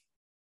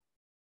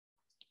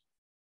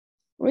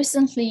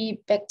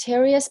 Recently,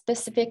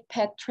 bacteria-specific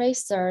PET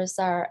tracers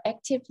are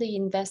actively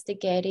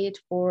investigated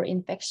for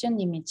infection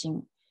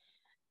imaging.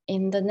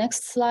 In the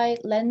next slide,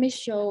 let me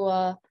show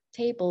a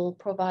table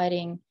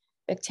providing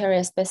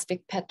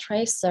bacteria-specific PET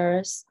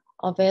tracers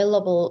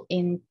available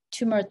in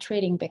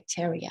tumor-treating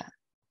bacteria.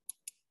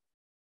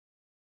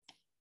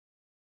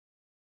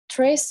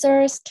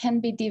 Tracers can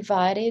be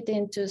divided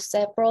into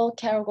several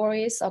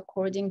categories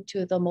according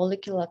to the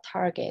molecular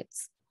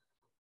targets.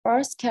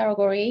 First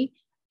category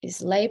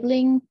is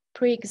labeling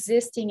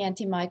pre-existing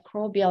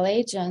antimicrobial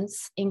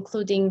agents,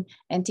 including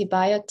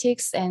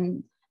antibiotics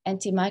and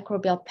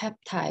antimicrobial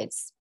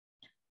peptides.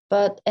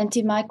 But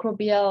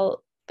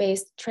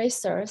antimicrobial-based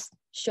tracers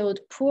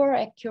showed poor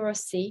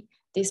accuracy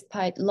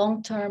despite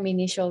long-term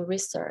initial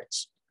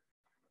research.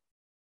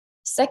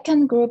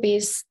 Second group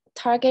is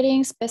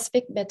targeting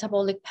specific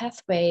metabolic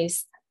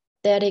pathways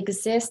that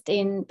exist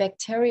in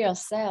bacterial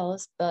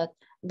cells, but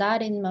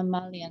not in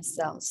mammalian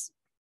cells.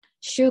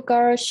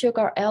 Sugar,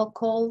 sugar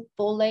alcohol,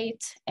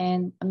 folate,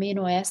 and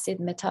amino acid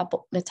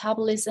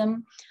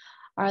metabolism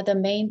are the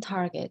main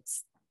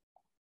targets.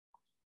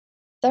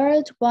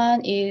 Third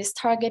one is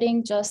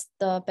targeting just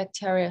the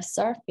bacterial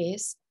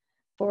surface.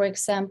 For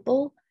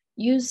example,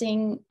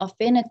 using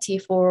affinity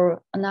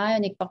for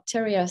anionic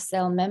bacterial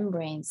cell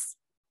membranes.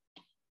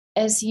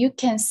 As you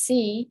can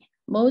see,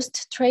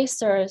 most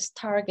tracers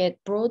target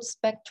broad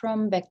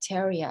spectrum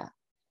bacteria.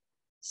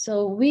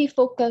 So we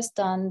focused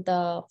on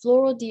the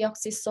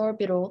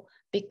fluorodeoxysorbitol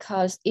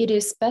because it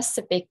is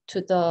specific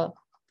to the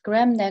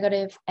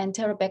gram-negative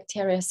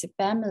Enterobacteriaceae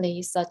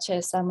family, such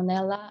as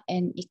Salmonella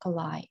and E.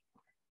 coli.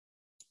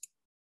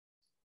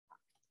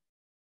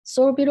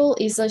 Sorbitol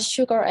is a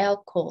sugar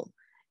alcohol.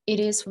 It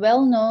is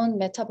well-known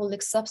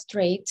metabolic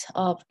substrate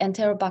of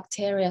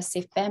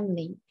Enterobacteriaceae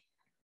family.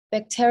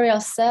 Bacterial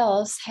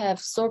cells have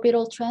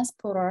sorbitol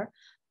transporter,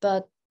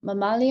 but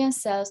mammalian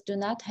cells do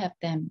not have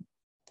them.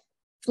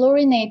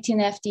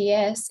 Fluorinating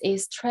FDS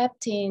is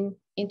trapped in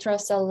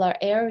intracellular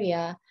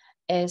area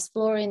as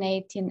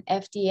fluorinating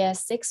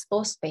FDS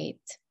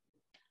 6-phosphate.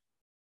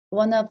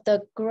 One of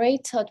the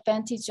great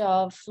advantages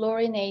of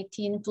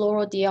fluorinating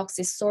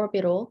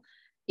fluorodeoxysorbitol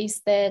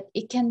is that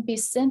it can be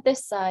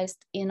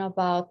synthesized in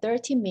about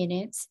 30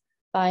 minutes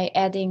by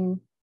adding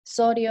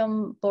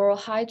sodium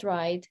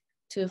borohydride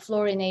to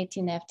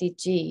fluorinating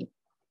FDG.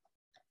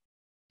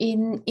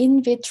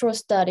 In vitro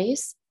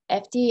studies,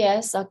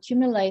 FDS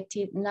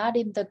accumulated not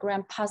in the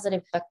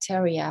gram-positive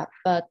bacteria,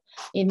 but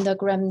in the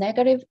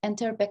gram-negative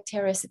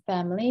Enterobacteriaceae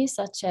family,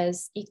 such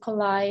as E.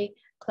 coli,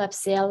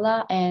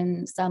 Klebsiella,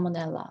 and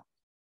Salmonella.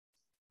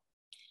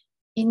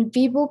 In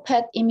vivo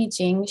PET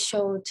imaging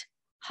showed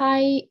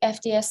high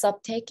FDS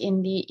uptake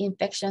in the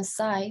infection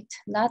site,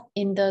 not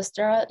in the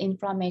sterile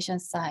inflammation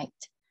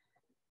site.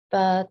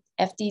 But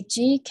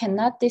FDG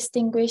cannot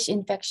distinguish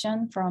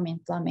infection from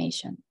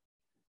inflammation.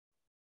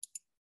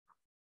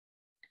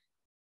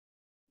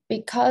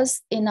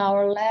 Because in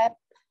our lab,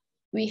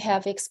 we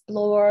have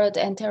explored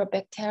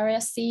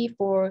Enterobacteriaceae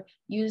for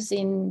use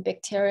in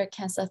bacterial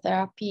cancer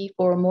therapy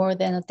for more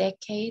than a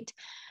decade,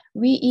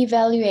 we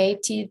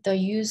evaluated the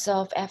use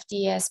of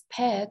FDS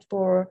PET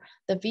for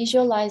the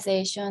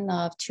visualization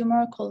of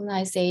tumor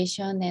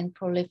colonization and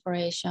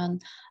proliferation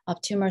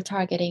of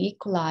tumor-targeting E.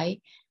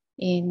 coli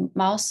in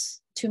mouse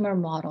tumor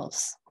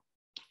models.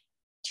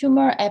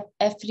 Tumor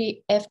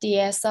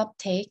FDS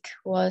uptake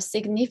was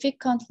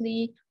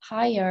significantly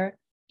higher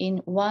in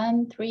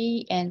 1,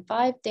 3, and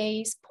 5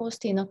 days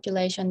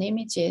post-inoculation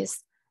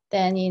images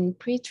than in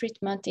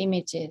pre-treatment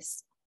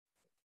images.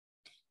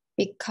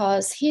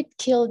 Because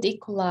heat-killed E.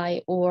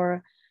 coli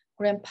or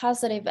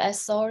gram-positive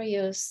S.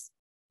 aureus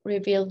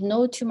revealed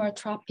no tumor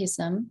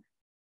tropism,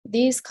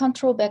 these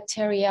control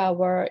bacteria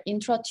were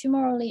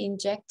intratumorally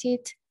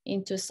injected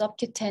into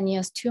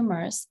subcutaneous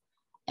tumors,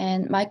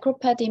 and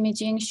microPET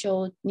imaging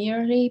showed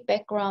nearly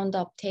background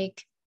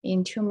uptake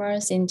in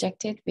tumors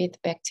injected with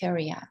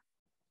bacteria.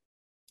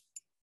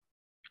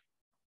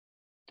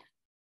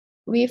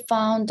 We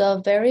found a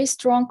very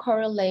strong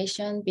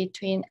correlation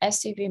between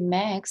SUV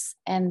max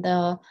and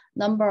the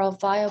number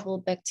of viable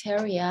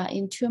bacteria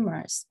in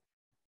tumors.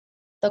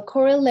 The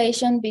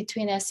correlation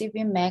between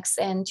SUV max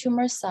and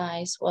tumor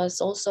size was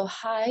also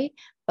high,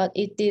 but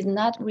it did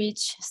not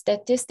reach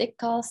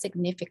statistical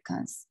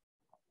significance.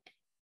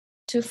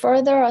 To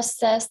further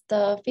assess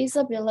the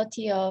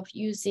feasibility of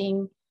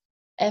using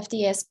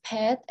FDS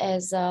PET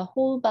as a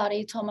whole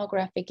body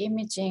tomographic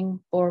imaging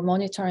for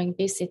monitoring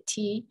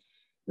BCT,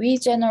 we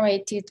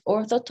generated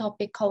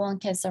orthotopic colon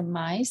cancer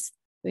mice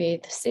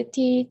with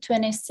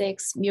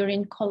CT26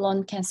 murine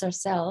colon cancer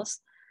cells,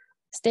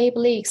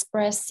 stably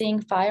expressing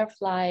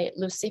firefly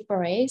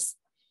luciferase,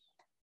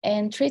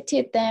 and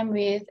treated them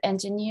with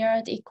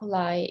engineered E.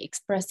 coli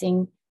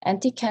expressing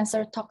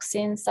anti-cancer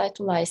toxin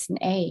cytolysin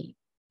A.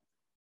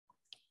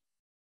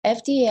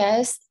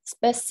 FDS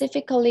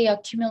specifically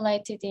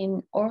accumulated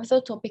in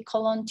orthotopic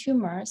colon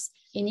tumors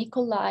in E.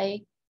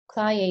 coli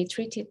Cli-A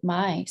treated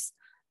mice,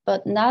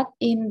 but not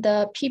in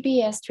the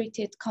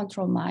PBS-treated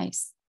control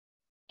mice.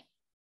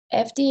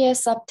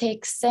 FDS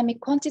uptake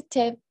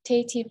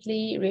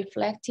semi-quantitatively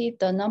reflected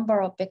the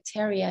number of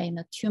bacteria in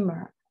a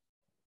tumor.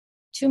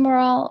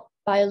 Tumoral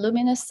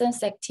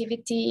bioluminescence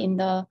activity in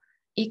the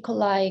E.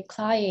 coli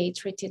Cli-A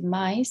treated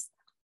mice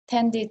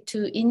tended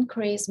to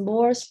increase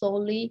more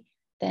slowly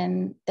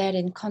than that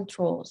in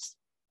controls,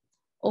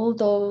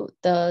 although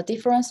the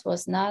difference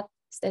was not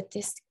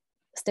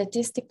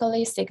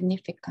statistically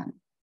significant.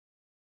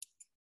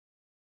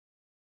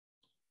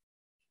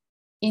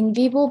 In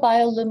vivo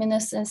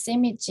bioluminescence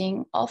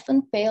imaging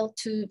often failed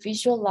to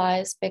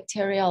visualize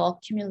bacterial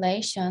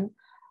accumulation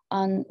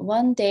on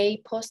 1 day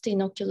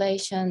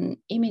post-inoculation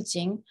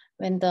imaging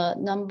when the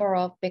number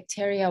of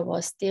bacteria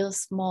was still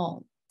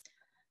small.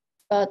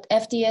 But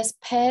FDS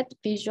PET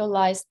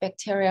visualized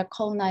bacterial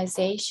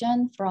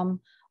colonization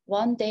from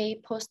 1 day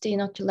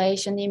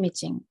post-inoculation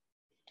imaging.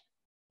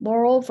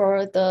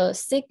 Moreover, the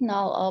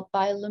signal of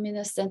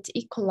bioluminescent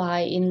E.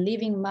 coli in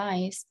living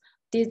mice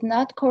did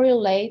not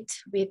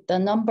correlate with the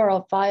number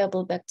of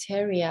viable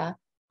bacteria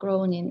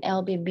grown in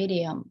LB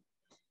medium.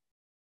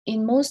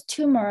 In most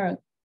tumor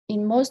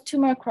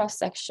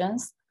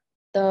cross-sections,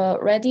 the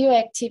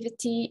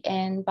radioactivity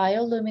and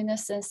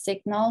bioluminescence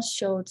signals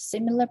showed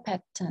similar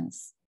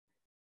patterns.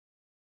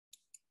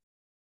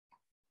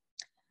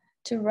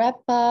 To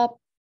wrap up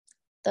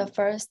the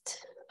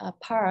first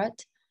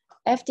part,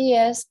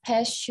 FDS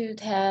PET should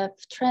have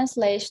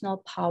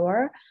translational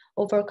power,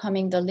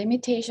 overcoming the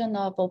limitation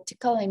of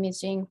optical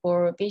imaging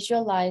for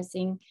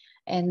visualizing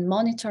and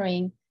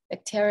monitoring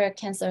bacterial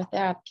cancer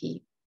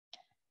therapy.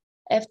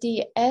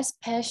 FDS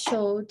PET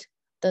showed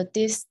the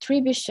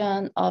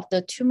distribution of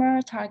the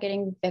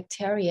tumor-targeting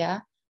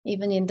bacteria,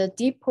 even in the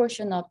deep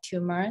portion of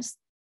tumors,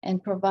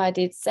 and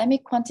provided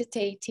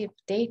semi-quantitative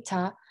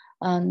data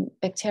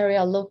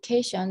bacterial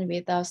location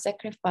without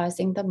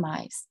sacrificing the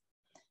mice.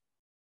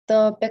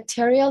 The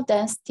bacterial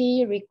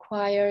density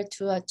required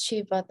to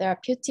achieve a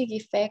therapeutic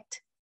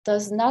effect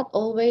does not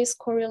always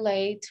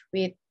correlate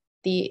with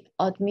the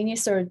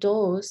administered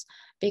dose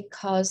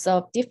because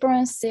of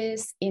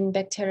differences in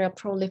bacterial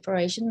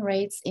proliferation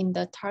rates in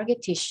the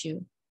target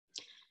tissue.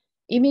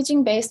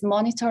 Imaging-based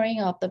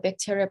monitoring of the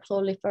bacterial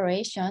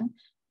proliferation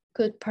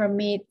could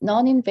permit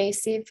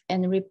non-invasive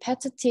and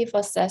repetitive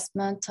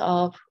assessment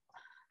of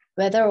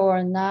whether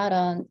or not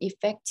an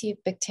effective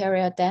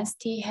bacterial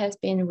density has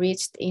been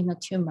reached in a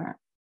tumor.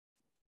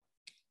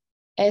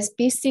 As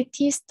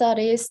BCT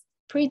studies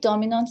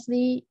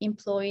predominantly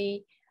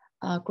employ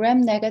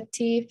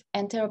gram-negative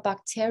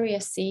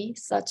Enterobacteriaceae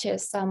such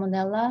as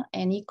Salmonella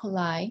and E.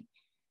 coli,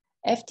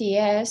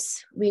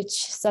 FDS, which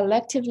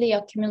selectively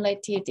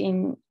accumulated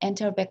in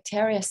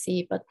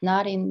Enterobacteriaceae but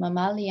not in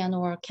mammalian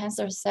or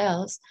cancer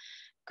cells,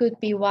 could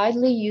be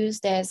widely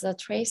used as a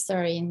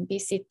tracer in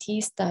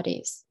BCT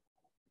studies.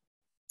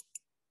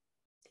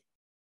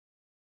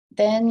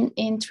 Then,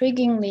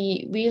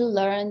 intriguingly, we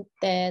learned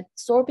that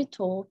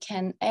sorbitol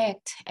can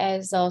act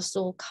as a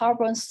sole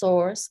carbon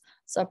source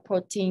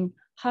supporting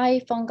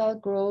high fungal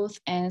growth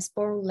and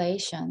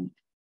sporulation.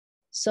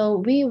 So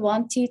we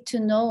wanted to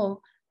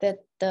know that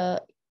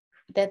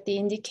the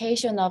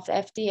indication of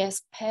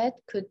FDS PET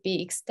could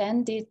be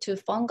extended to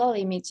fungal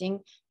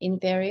imaging in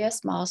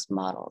various mouse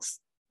models.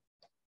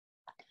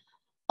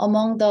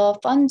 Among the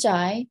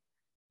fungi,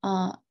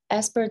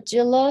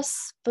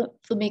 Aspergillus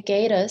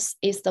fumigatus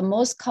is the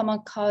most common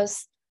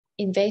cause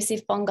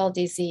invasive fungal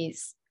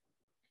disease.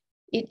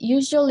 It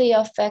usually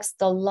affects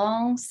the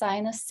lung,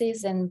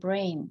 sinuses, and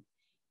brain.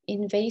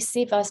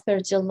 Invasive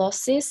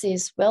aspergillosis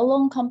is a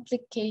well-known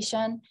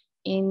complication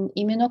in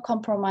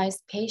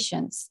immunocompromised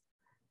patients,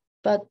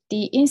 but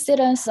the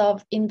incidence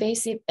of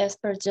invasive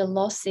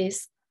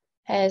aspergillosis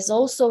has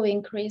also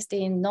increased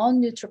in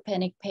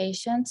non-neutropenic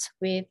patients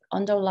with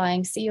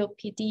underlying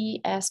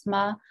COPD,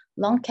 asthma,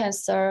 lung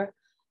cancer,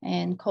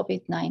 and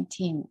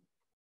COVID-19.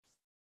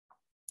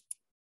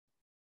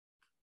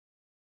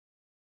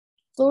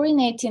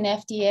 Fluorinating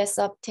FDS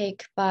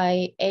uptake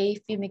by A.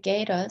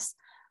 fumigatus,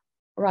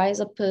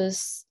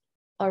 Rhizopus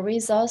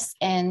oryzus,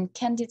 and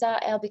Candida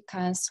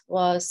albicans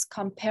was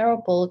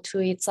comparable to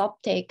its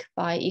uptake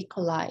by E.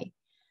 coli,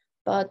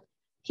 but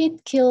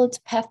heat-killed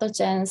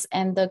pathogens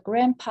and the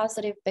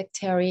gram-positive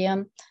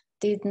bacterium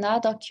did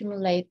not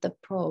accumulate the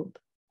probe.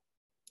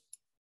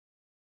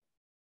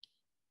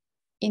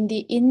 In the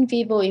in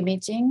vivo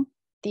imaging,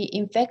 the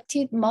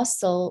infected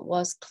muscle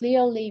was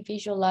clearly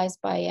visualized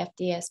by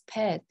FDS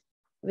PET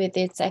with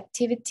its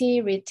activity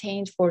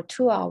retained for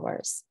 2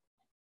 hours.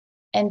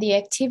 And the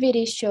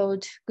activity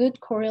showed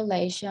good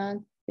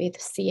correlation with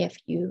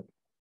CFU.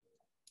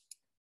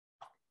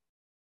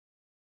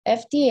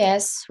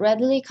 FDS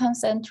readily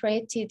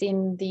concentrated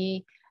in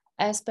the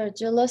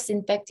Aspergillus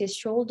infected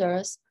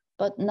shoulders,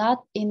 but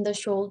not in the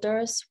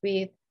shoulders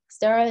with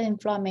sterile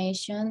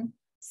inflammation,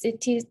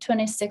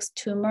 CT26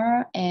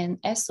 tumor, and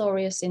S.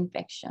 aureus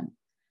infection.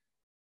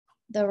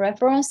 The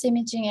reference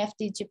imaging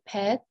FDG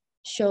PET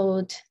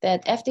showed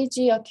that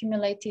FDG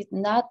accumulated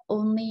not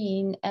only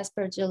in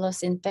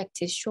Aspergillus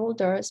infected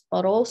shoulders,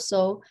 but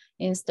also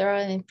in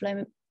sterile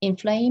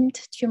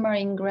inflamed tumor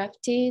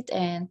engrafted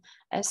and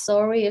S.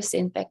 aureus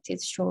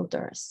infected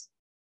shoulders.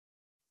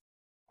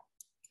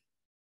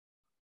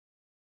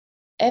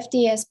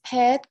 FDS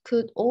PET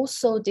could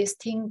also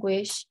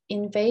distinguish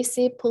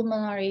invasive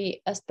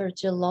pulmonary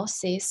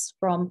aspergillosis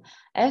from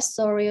S.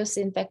 aureus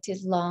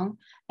infected lung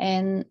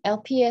and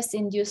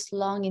LPS-induced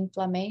lung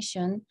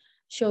inflammation,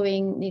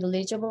 showing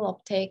negligible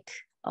uptake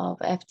of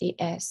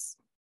FDS.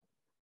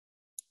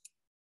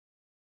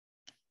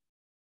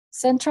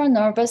 Central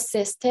nervous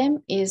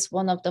system is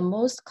one of the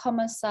most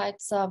common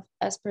sites of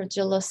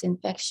Aspergillus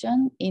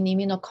infection in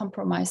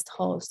immunocompromised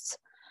hosts.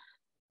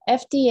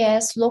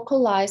 FDS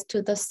localized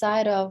to the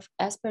site of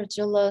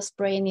Aspergillus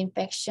brain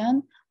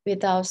infection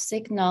without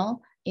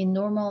signal in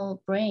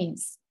normal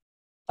brains.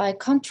 By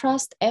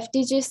contrast,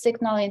 FDG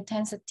signal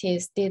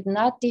intensities did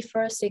not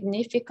differ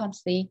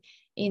significantly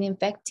in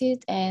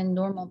infected and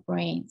normal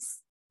brains.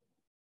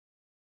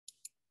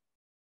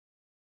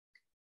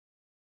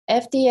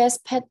 FDS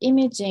PET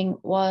imaging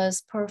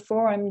was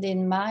performed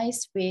in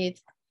mice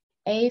with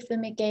A.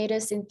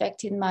 fumigatus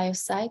infected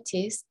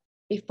myositis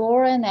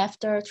before and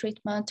after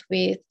treatment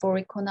with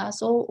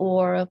voriconazole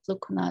or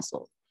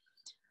fluconazole.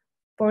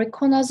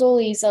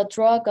 Voriconazole is a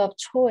drug of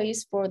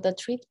choice for the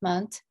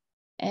treatment,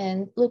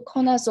 and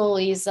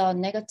fluconazole is a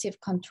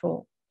negative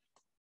control.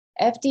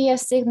 FDS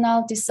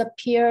signal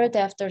disappeared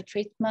after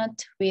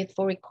treatment with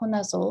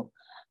voriconazole,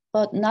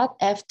 but not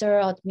after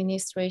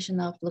administration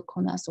of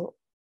fluconazole.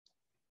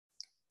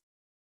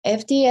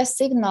 FDS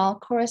signal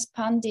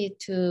corresponded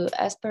to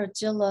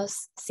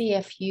Aspergillus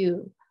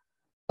CFU.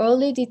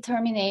 Early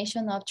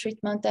determination of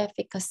treatment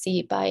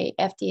efficacy by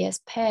FDS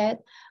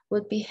PET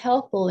would be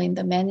helpful in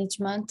the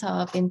management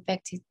of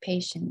infected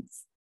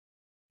patients.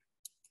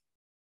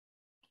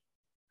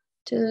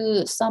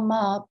 To sum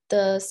up,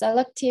 the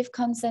selective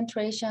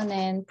concentration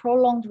and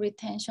prolonged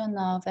retention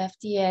of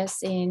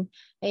FDS in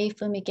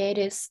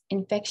afumigatus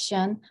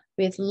infection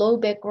with low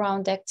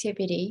background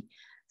activity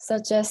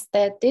suggests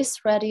that this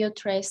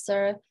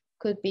radiotracer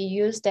could be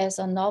used as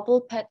a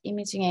novel PET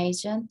imaging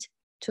agent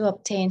to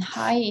obtain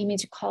high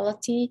image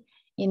quality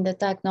in the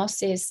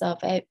diagnosis of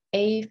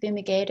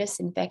afumigatus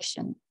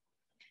infection.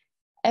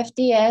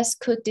 FDS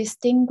could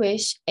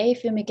distinguish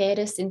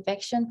afumigatus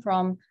infection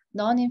from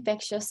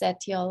non-infectious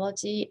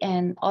etiology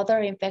and other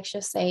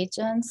infectious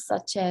agents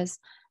such as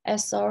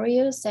S.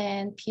 aureus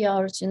and P.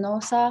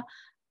 aeruginosa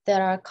that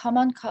are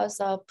common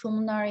cause of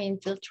pulmonary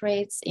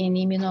infiltrates in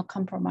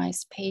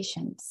immunocompromised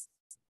patients.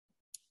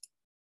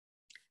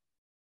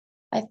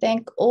 I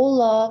thank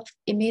all of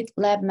IMID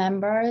lab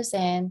members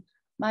and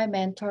my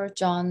mentor,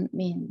 John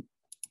Min.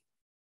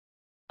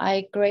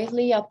 I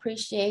greatly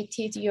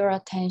appreciated your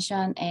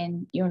attention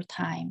and your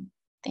time.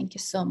 Thank you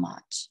so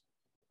much.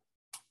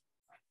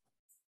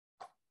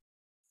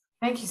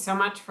 Thank you so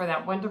much for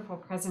that wonderful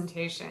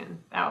presentation.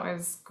 That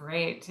was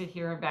great to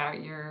hear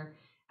about your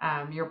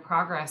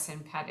progress in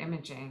PET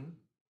imaging.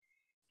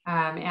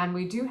 And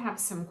we do have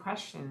some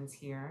questions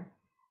here.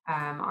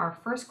 Our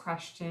first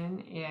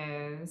question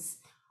is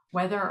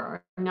whether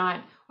or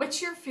not,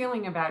 what's your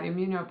feeling about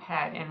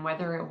immunopet and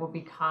whether it will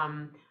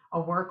become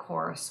a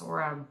workhorse or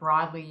a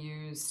broadly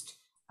used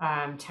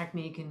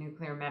technique in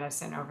nuclear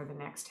medicine over the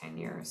next 10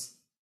 years?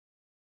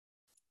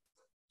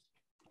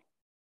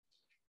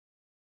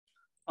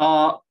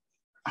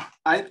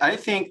 I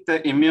think the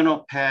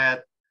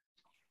immunopet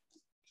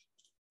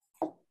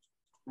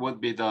would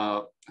be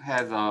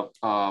has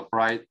a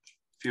bright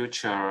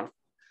future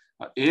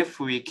if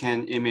we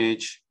can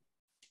image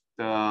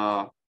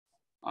the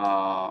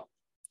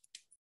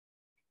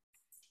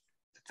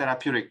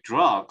therapeutic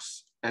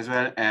drugs as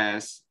well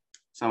as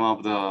some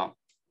of the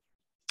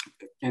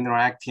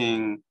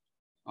interacting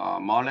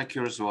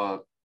molecules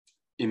or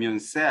immune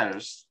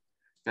cells.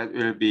 That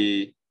will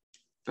be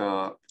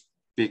the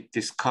big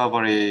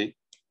discovery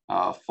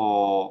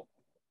for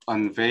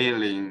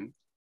unveiling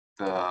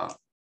the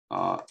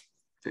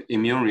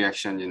immune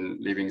reaction in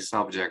living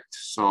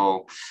subjects.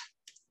 So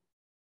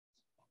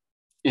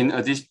in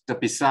addition,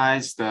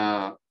 besides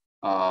the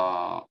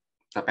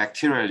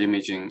bacterial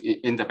imaging,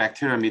 in the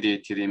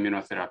bacterial-mediated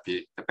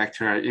immunotherapy, the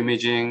bacterial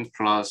imaging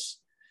plus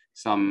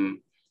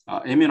some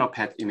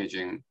immunopet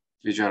imaging,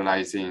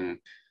 visualizing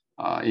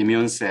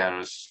immune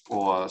cells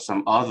or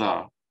some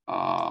other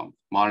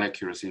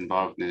molecules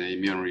involved in the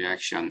immune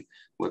reaction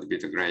would be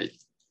the great.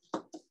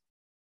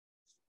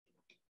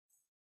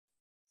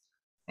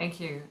 Thank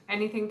you.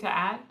 Anything to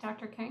add,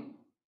 Dr. King?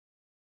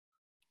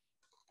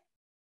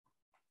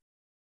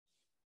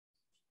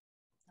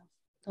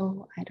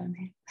 Oh, I don't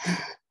know.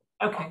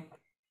 Okay.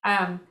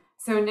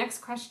 So next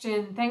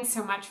question, thanks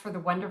so much for the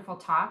wonderful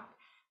talk.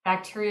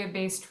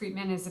 Bacteria-based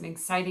treatment is an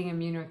exciting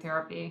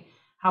immunotherapy.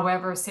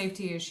 However,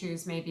 safety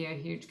issues may be a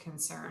huge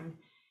concern.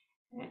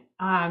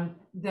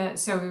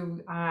 This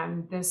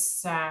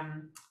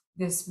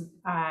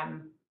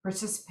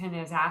participant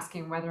is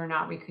asking whether or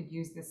not we could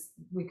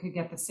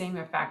get the same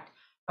effect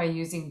by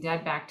using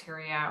dead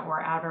bacteria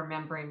or outer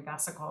membrane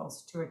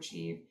vesicles to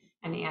achieve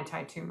an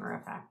anti-tumor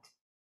effect.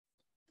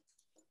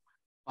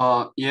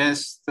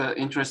 Yes, the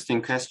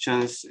interesting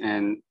questions,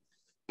 and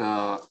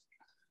the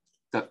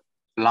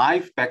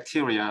live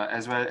bacteria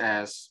as well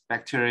as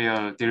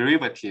bacterial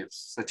derivatives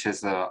such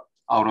as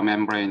outer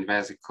membrane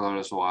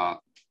vesicles or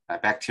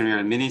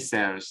bacterial mini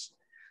cells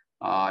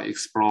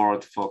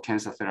explored for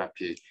cancer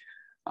therapy.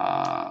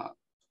 The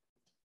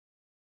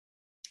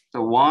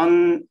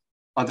one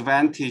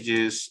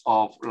advantages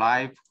of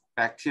live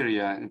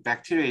bacteria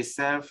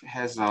itself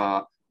has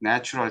a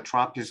natural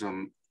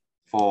tropism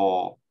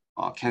for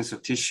cancer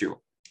tissue.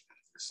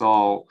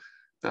 So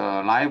the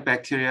live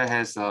bacteria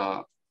has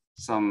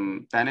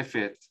some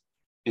benefit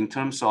in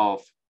terms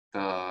of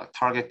the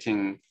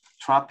targeting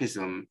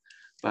tropism,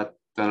 but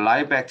the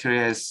live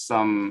bacteria has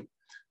some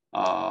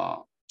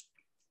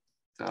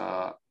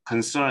the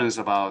concerns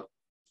about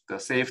the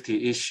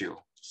safety issue.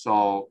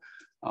 So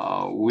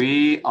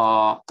we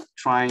are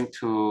trying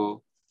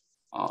to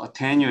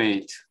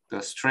attenuate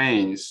the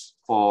strains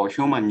for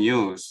human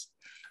use,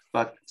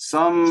 but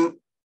some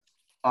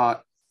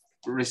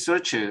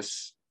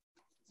researchers,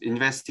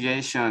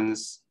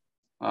 investigations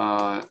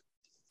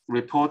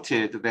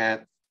reported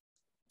that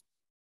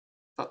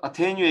the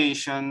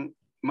attenuation,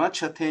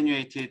 much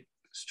attenuated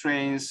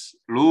strains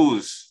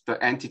lose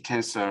the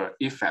anti-cancer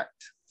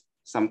effect.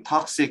 Some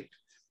toxic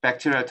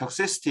bacterial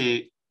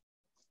toxicity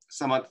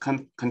somewhat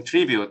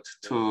contribute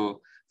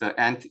to the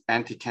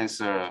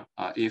anti-cancer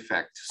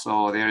effect.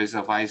 So there is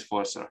a vice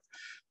versa.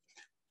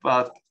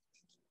 But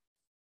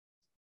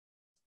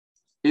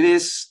it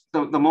is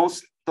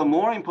the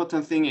more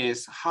important thing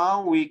is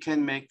how we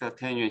can make the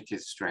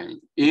attenuated strain.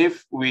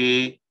 If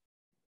we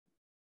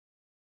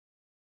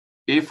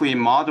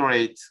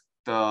moderate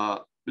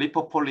the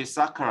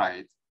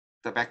lipopolysaccharide,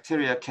 the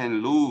bacteria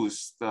can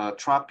lose the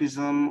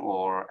tropism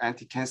or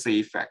anti-cancer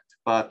effect.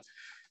 But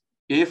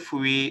if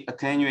we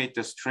attenuate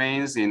the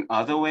strains in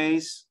other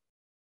ways,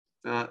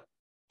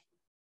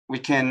 we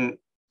can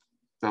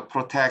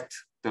protect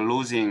the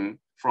losing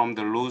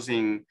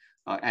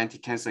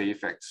anti-cancer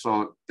effect.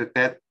 So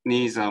that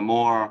needs a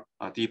more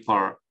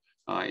deeper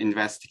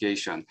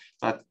investigation.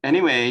 But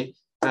anyway,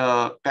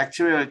 the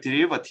bacterial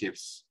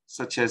derivatives,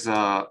 such as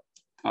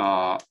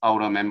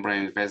outer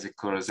membrane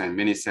vesicles and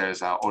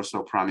minicells, are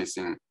also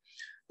promising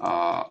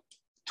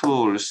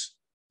tools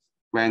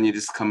when it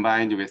is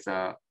combined with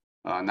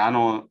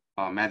nano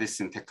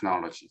medicine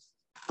technology.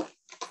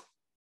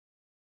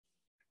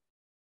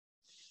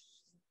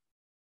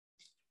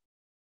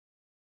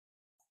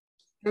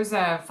 There's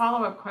a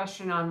follow-up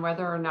question on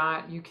whether or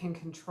not you can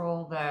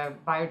control the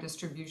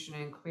biodistribution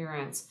and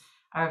clearance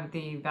of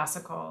the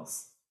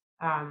vesicles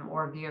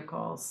or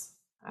vehicles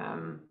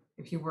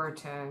if you were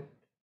to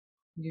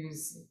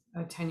use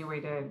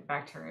attenuated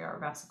bacteria or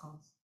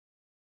vesicles.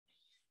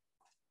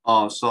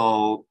 Oh,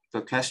 so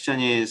the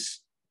question is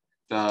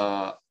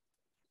the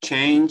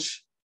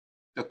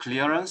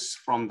clearance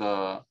from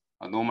the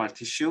normal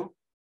tissue?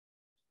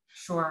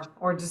 Sure,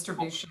 or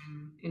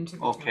distribution into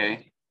the tumor.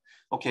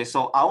 Okay,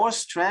 so our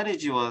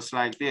strategy was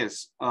like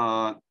this.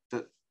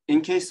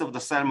 In case of the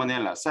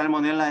Salmonella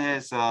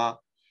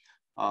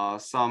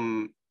has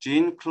some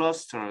gene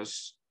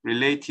clusters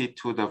related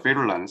to the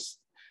virulence.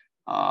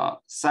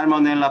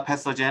 Salmonella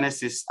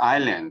pathogenesis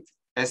island,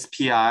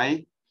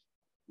 SPI.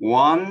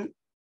 One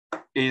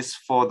is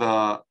for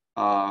the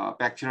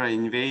bacterial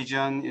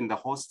invasion in the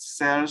host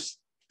cells,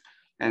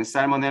 and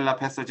Salmonella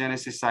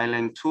pathogenesis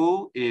island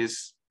 2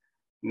 is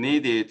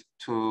needed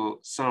to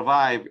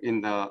survive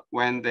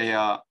when they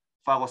are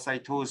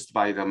phagocytosed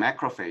by the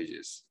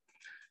macrophages.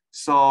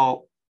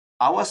 So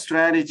our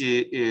strategy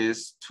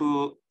is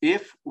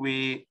if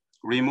we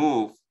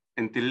remove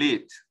and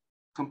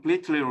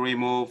completely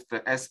remove the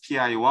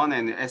SPI1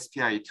 and the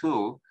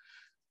SPI2,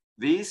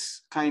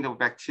 these kind of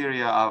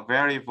bacteria are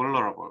very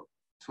vulnerable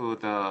to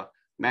the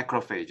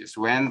macrophages.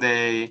 When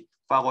they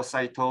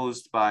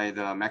phagocytosed by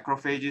the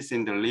macrophages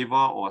in the liver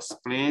or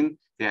spleen,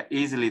 they are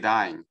easily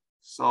dying.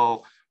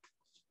 So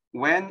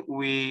when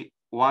we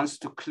want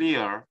to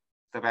clear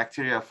the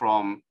bacteria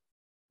from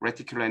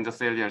reticular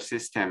endothelial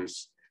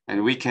systems,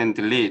 and we can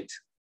delete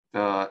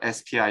the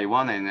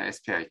SPI1 and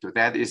SPI2,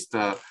 that is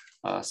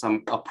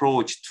some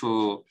approach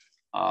to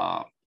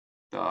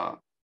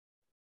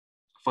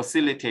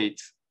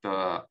facilitate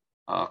the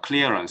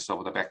clearance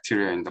of the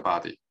bacteria in the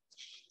body.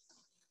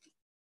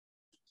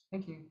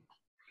 Thank you.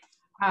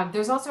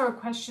 There's also a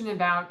question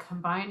about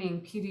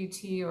combining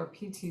PDT or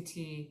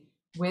PTT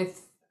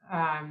with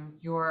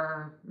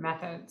your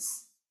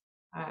methods.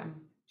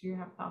 Do you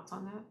have thoughts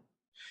on that?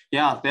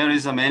 Yeah, there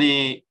is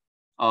many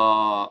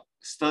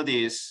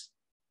studies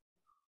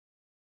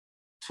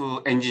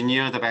to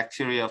engineer the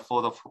bacteria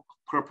for the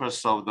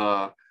purpose of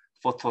the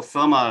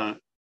photothermal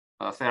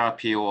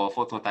therapy or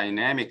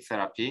photodynamic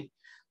therapy,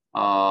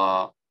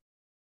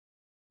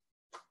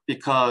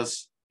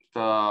 because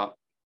the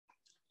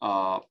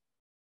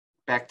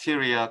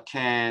bacteria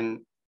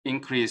can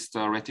increase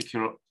the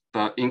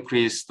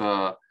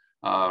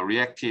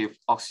reactive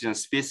oxygen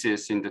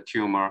species in the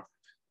tumor.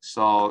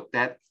 So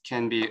that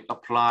can be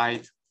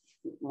applied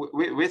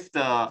with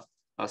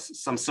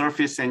some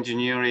surface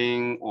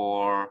engineering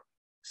or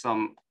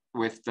some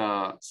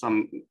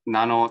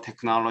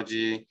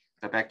nanotechnology.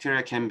 The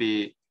bacteria can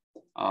be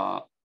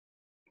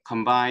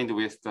combined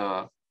with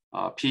the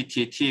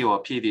PTT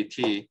or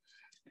PDT.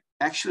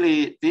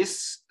 Actually,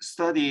 these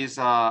studies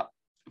are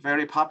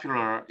very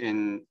popular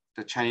in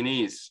the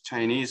Chinese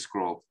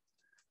group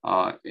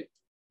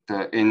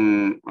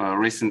in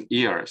recent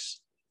years.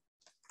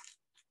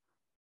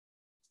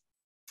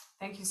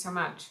 Thank you so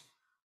much.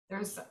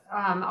 There's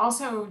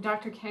also,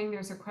 Dr. Kang,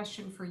 there's a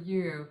question for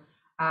you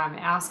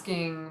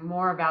asking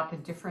more about the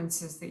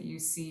differences that you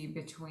see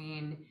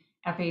between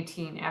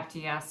F18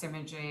 FDS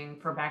imaging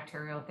for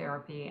bacterial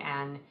therapy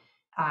and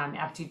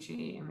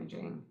FDG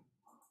imaging.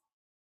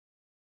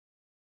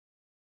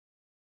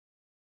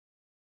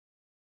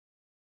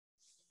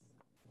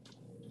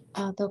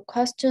 The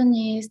question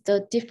is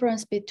the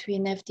difference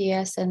between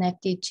FDS and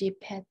FDG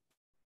PET.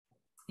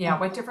 Yeah,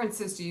 what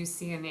differences do you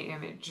see in the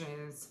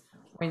images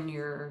when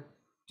you're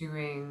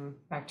doing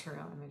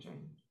bacterial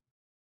imaging?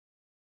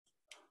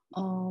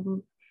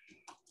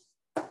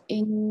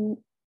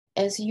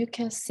 As you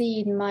can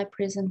see in my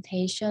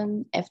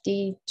presentation,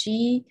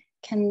 FDG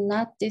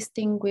cannot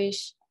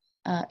distinguish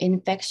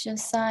infection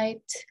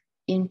site,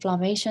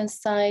 inflammation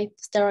site,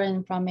 steroid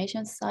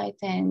inflammation site,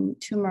 and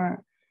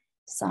tumor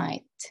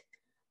site.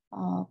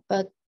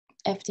 But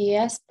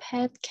FDS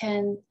PET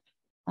can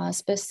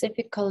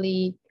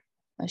specifically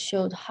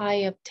show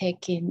high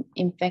uptake in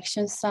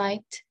infection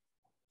site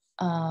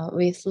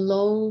with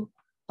low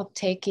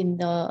uptake in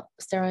the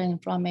steroid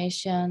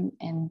inflammation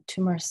and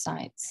tumor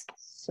sites.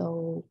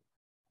 So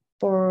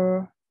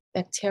for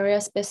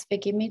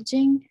bacteria-specific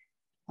imaging,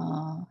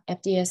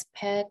 FDS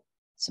PET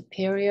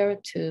superior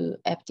to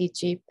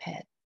FDG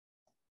PET.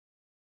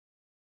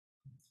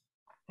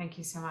 Thank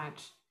you so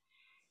much.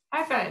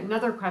 I have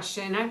another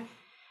question.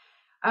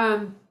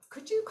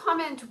 Could you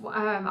comment,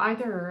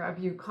 either of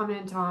you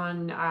comment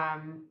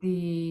on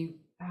the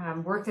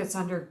work that's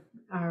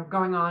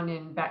going on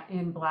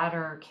in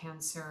bladder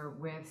cancer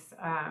with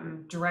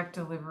direct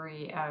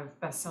delivery of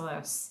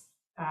bacillus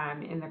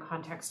in the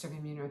context of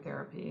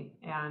immunotherapy,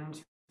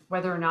 and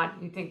whether or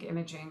not you think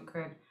imaging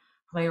could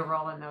play a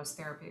role in those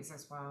therapies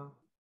as well?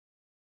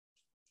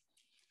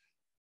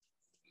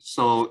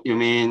 So you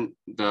mean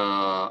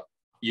the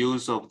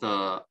use of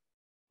the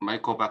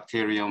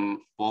Mycobacterium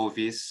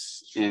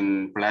bovis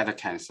in bladder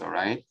cancer,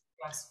 right?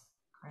 Yes.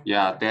 Correct.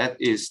 Yeah, that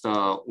is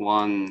the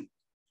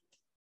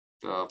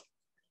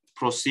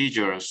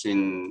procedures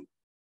in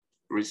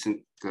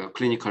recent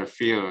clinical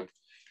field.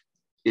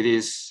 It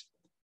is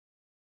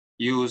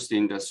used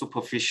in the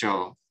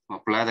superficial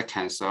bladder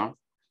cancer.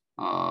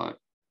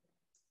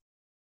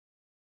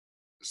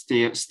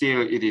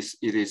 Still it is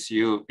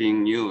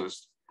being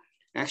used.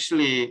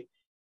 Actually,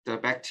 the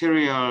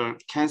bacterial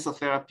cancer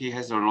therapy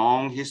has a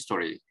long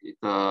history.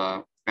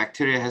 The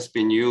bacteria has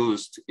been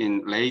used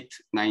in late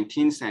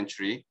 19th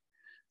century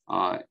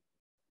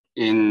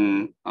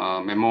in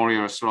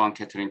Memorial Sloan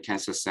Kettering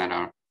Cancer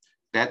Center.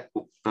 That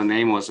the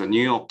name was a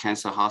New York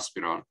Cancer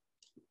Hospital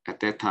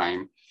at that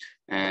time.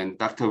 And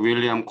Dr.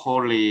 William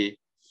Corley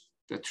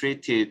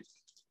treated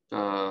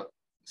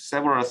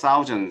several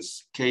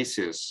thousands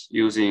cases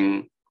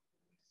using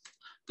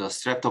the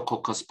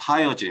Streptococcus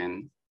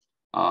pyogenes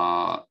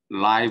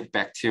live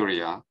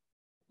bacteria.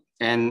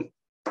 And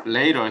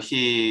later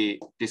he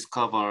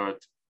discovered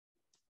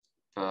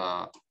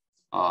the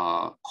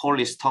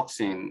Corley's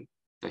toxin,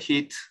 the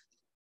heated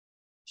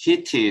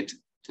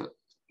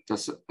the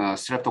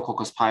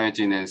Streptococcus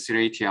pyogenes and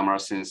Serratia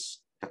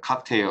marcescens, the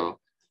cocktail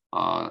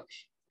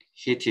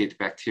heated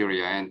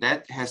bacteria. And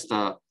that has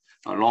a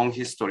long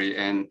history.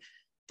 And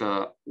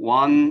the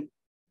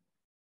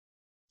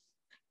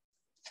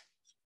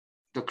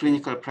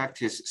clinical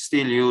practice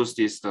still used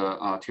is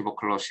the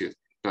tuberculosis,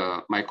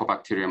 the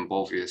Mycobacterium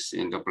bovis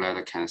in the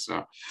bladder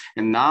cancer.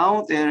 And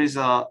now there is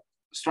a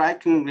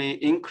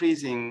strikingly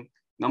increasing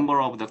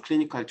number of the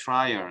clinical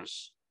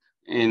trials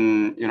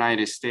in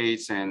United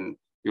States and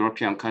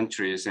European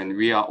countries. And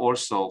we are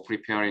also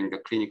preparing the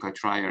clinical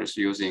trials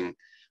using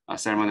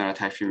Salmonella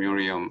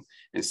typhimurium.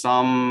 And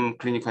some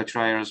clinical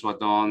trials were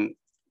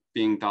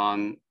being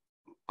done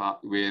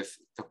with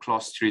the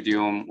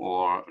Clostridium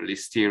or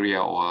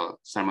Listeria or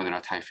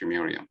Salmonella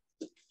typhimurium.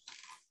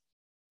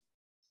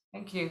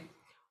 Thank you.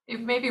 If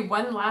maybe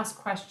one last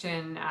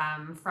question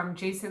from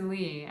Jason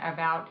Lee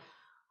about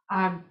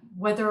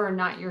whether or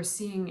not you're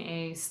seeing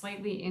a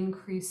slightly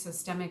increased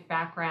systemic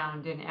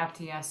background in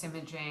FDS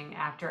imaging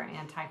after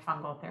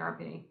antifungal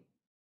therapy.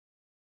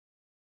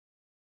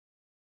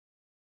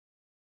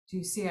 Do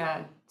you see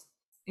an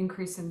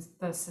increase in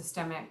the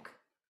systemic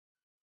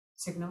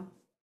signal?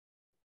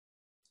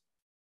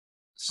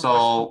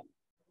 So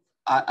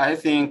I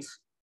think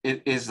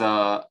it is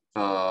the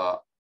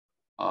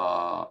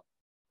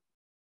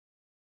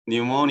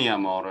pneumonia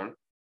model,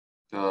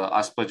 the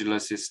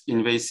aspergillosis,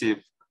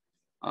 invasive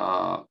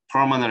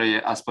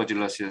pulmonary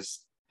aspergillosis.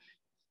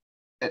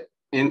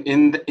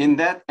 In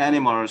that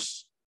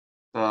animals,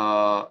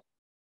 the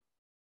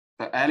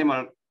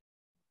animal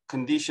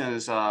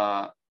conditions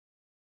are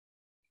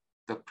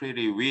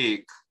pretty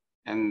weak,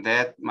 and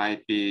that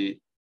might be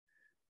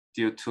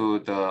due to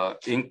the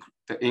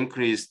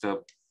increased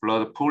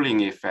blood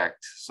pooling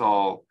effect.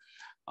 So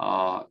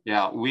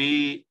yeah,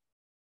 we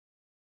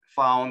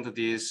found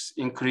these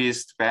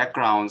increased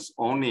backgrounds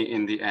only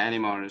in the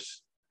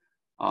animals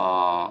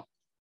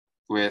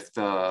with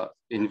the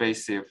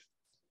invasive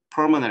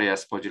pulmonary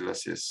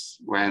aspergillosis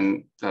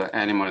when the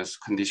animals'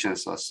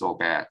 conditions are so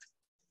bad.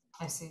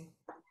 I see.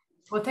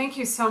 Well, thank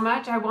you so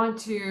much. I want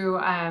to,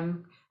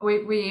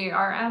 we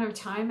are out of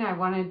time. I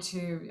wanted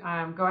to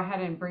go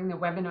ahead and bring the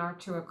webinar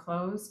to a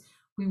close.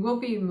 We will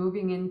be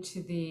moving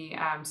into the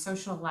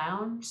social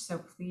lounge. So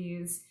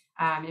please,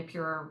 if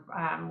you're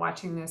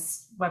watching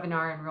this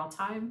webinar in real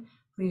time,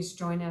 please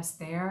join us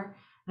there.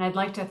 And I'd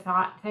like to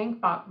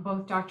thank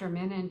both Dr.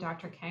 Min and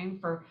Dr. Kang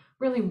for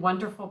really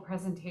wonderful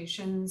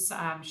presentations,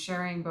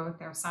 sharing both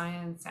their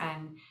science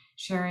and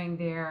sharing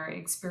their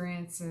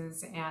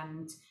experiences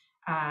and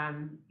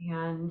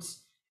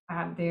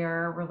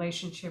their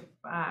relationship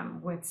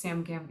with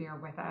Sam Gambier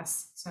with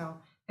us. So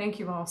thank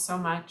you all so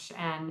much.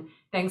 And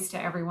thanks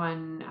to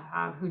everyone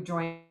who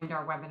joined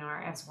our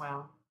webinar as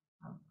well.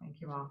 Thank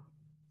you all.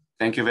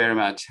 Thank you very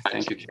much.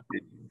 Thank you.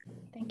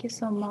 Thank you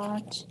so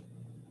much.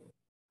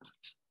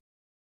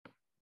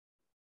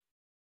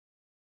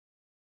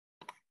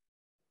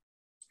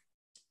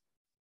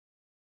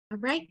 All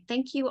right,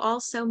 thank you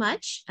all so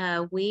much.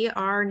 We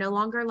are no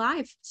longer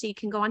live, so you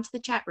can go onto the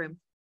chat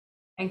room.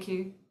 Thank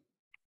you.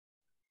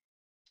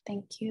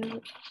 Thank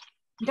you.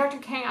 Dr.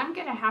 Kang, I'm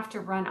going to have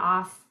to run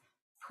off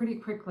pretty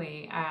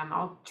quickly.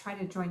 I'll try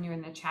to join you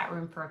in the chat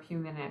room for a few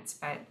minutes,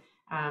 but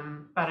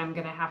I'm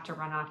going to have to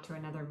run off to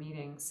another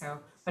meeting. So,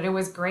 but it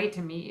was great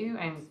to meet you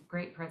and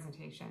great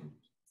presentation.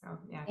 So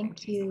yeah.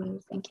 Thank you.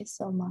 Thank you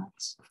so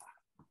much.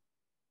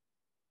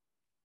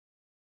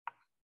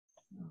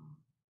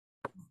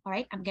 All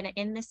right, I'm going to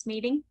end this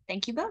meeting.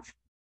 Thank you both.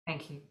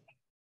 Thank you.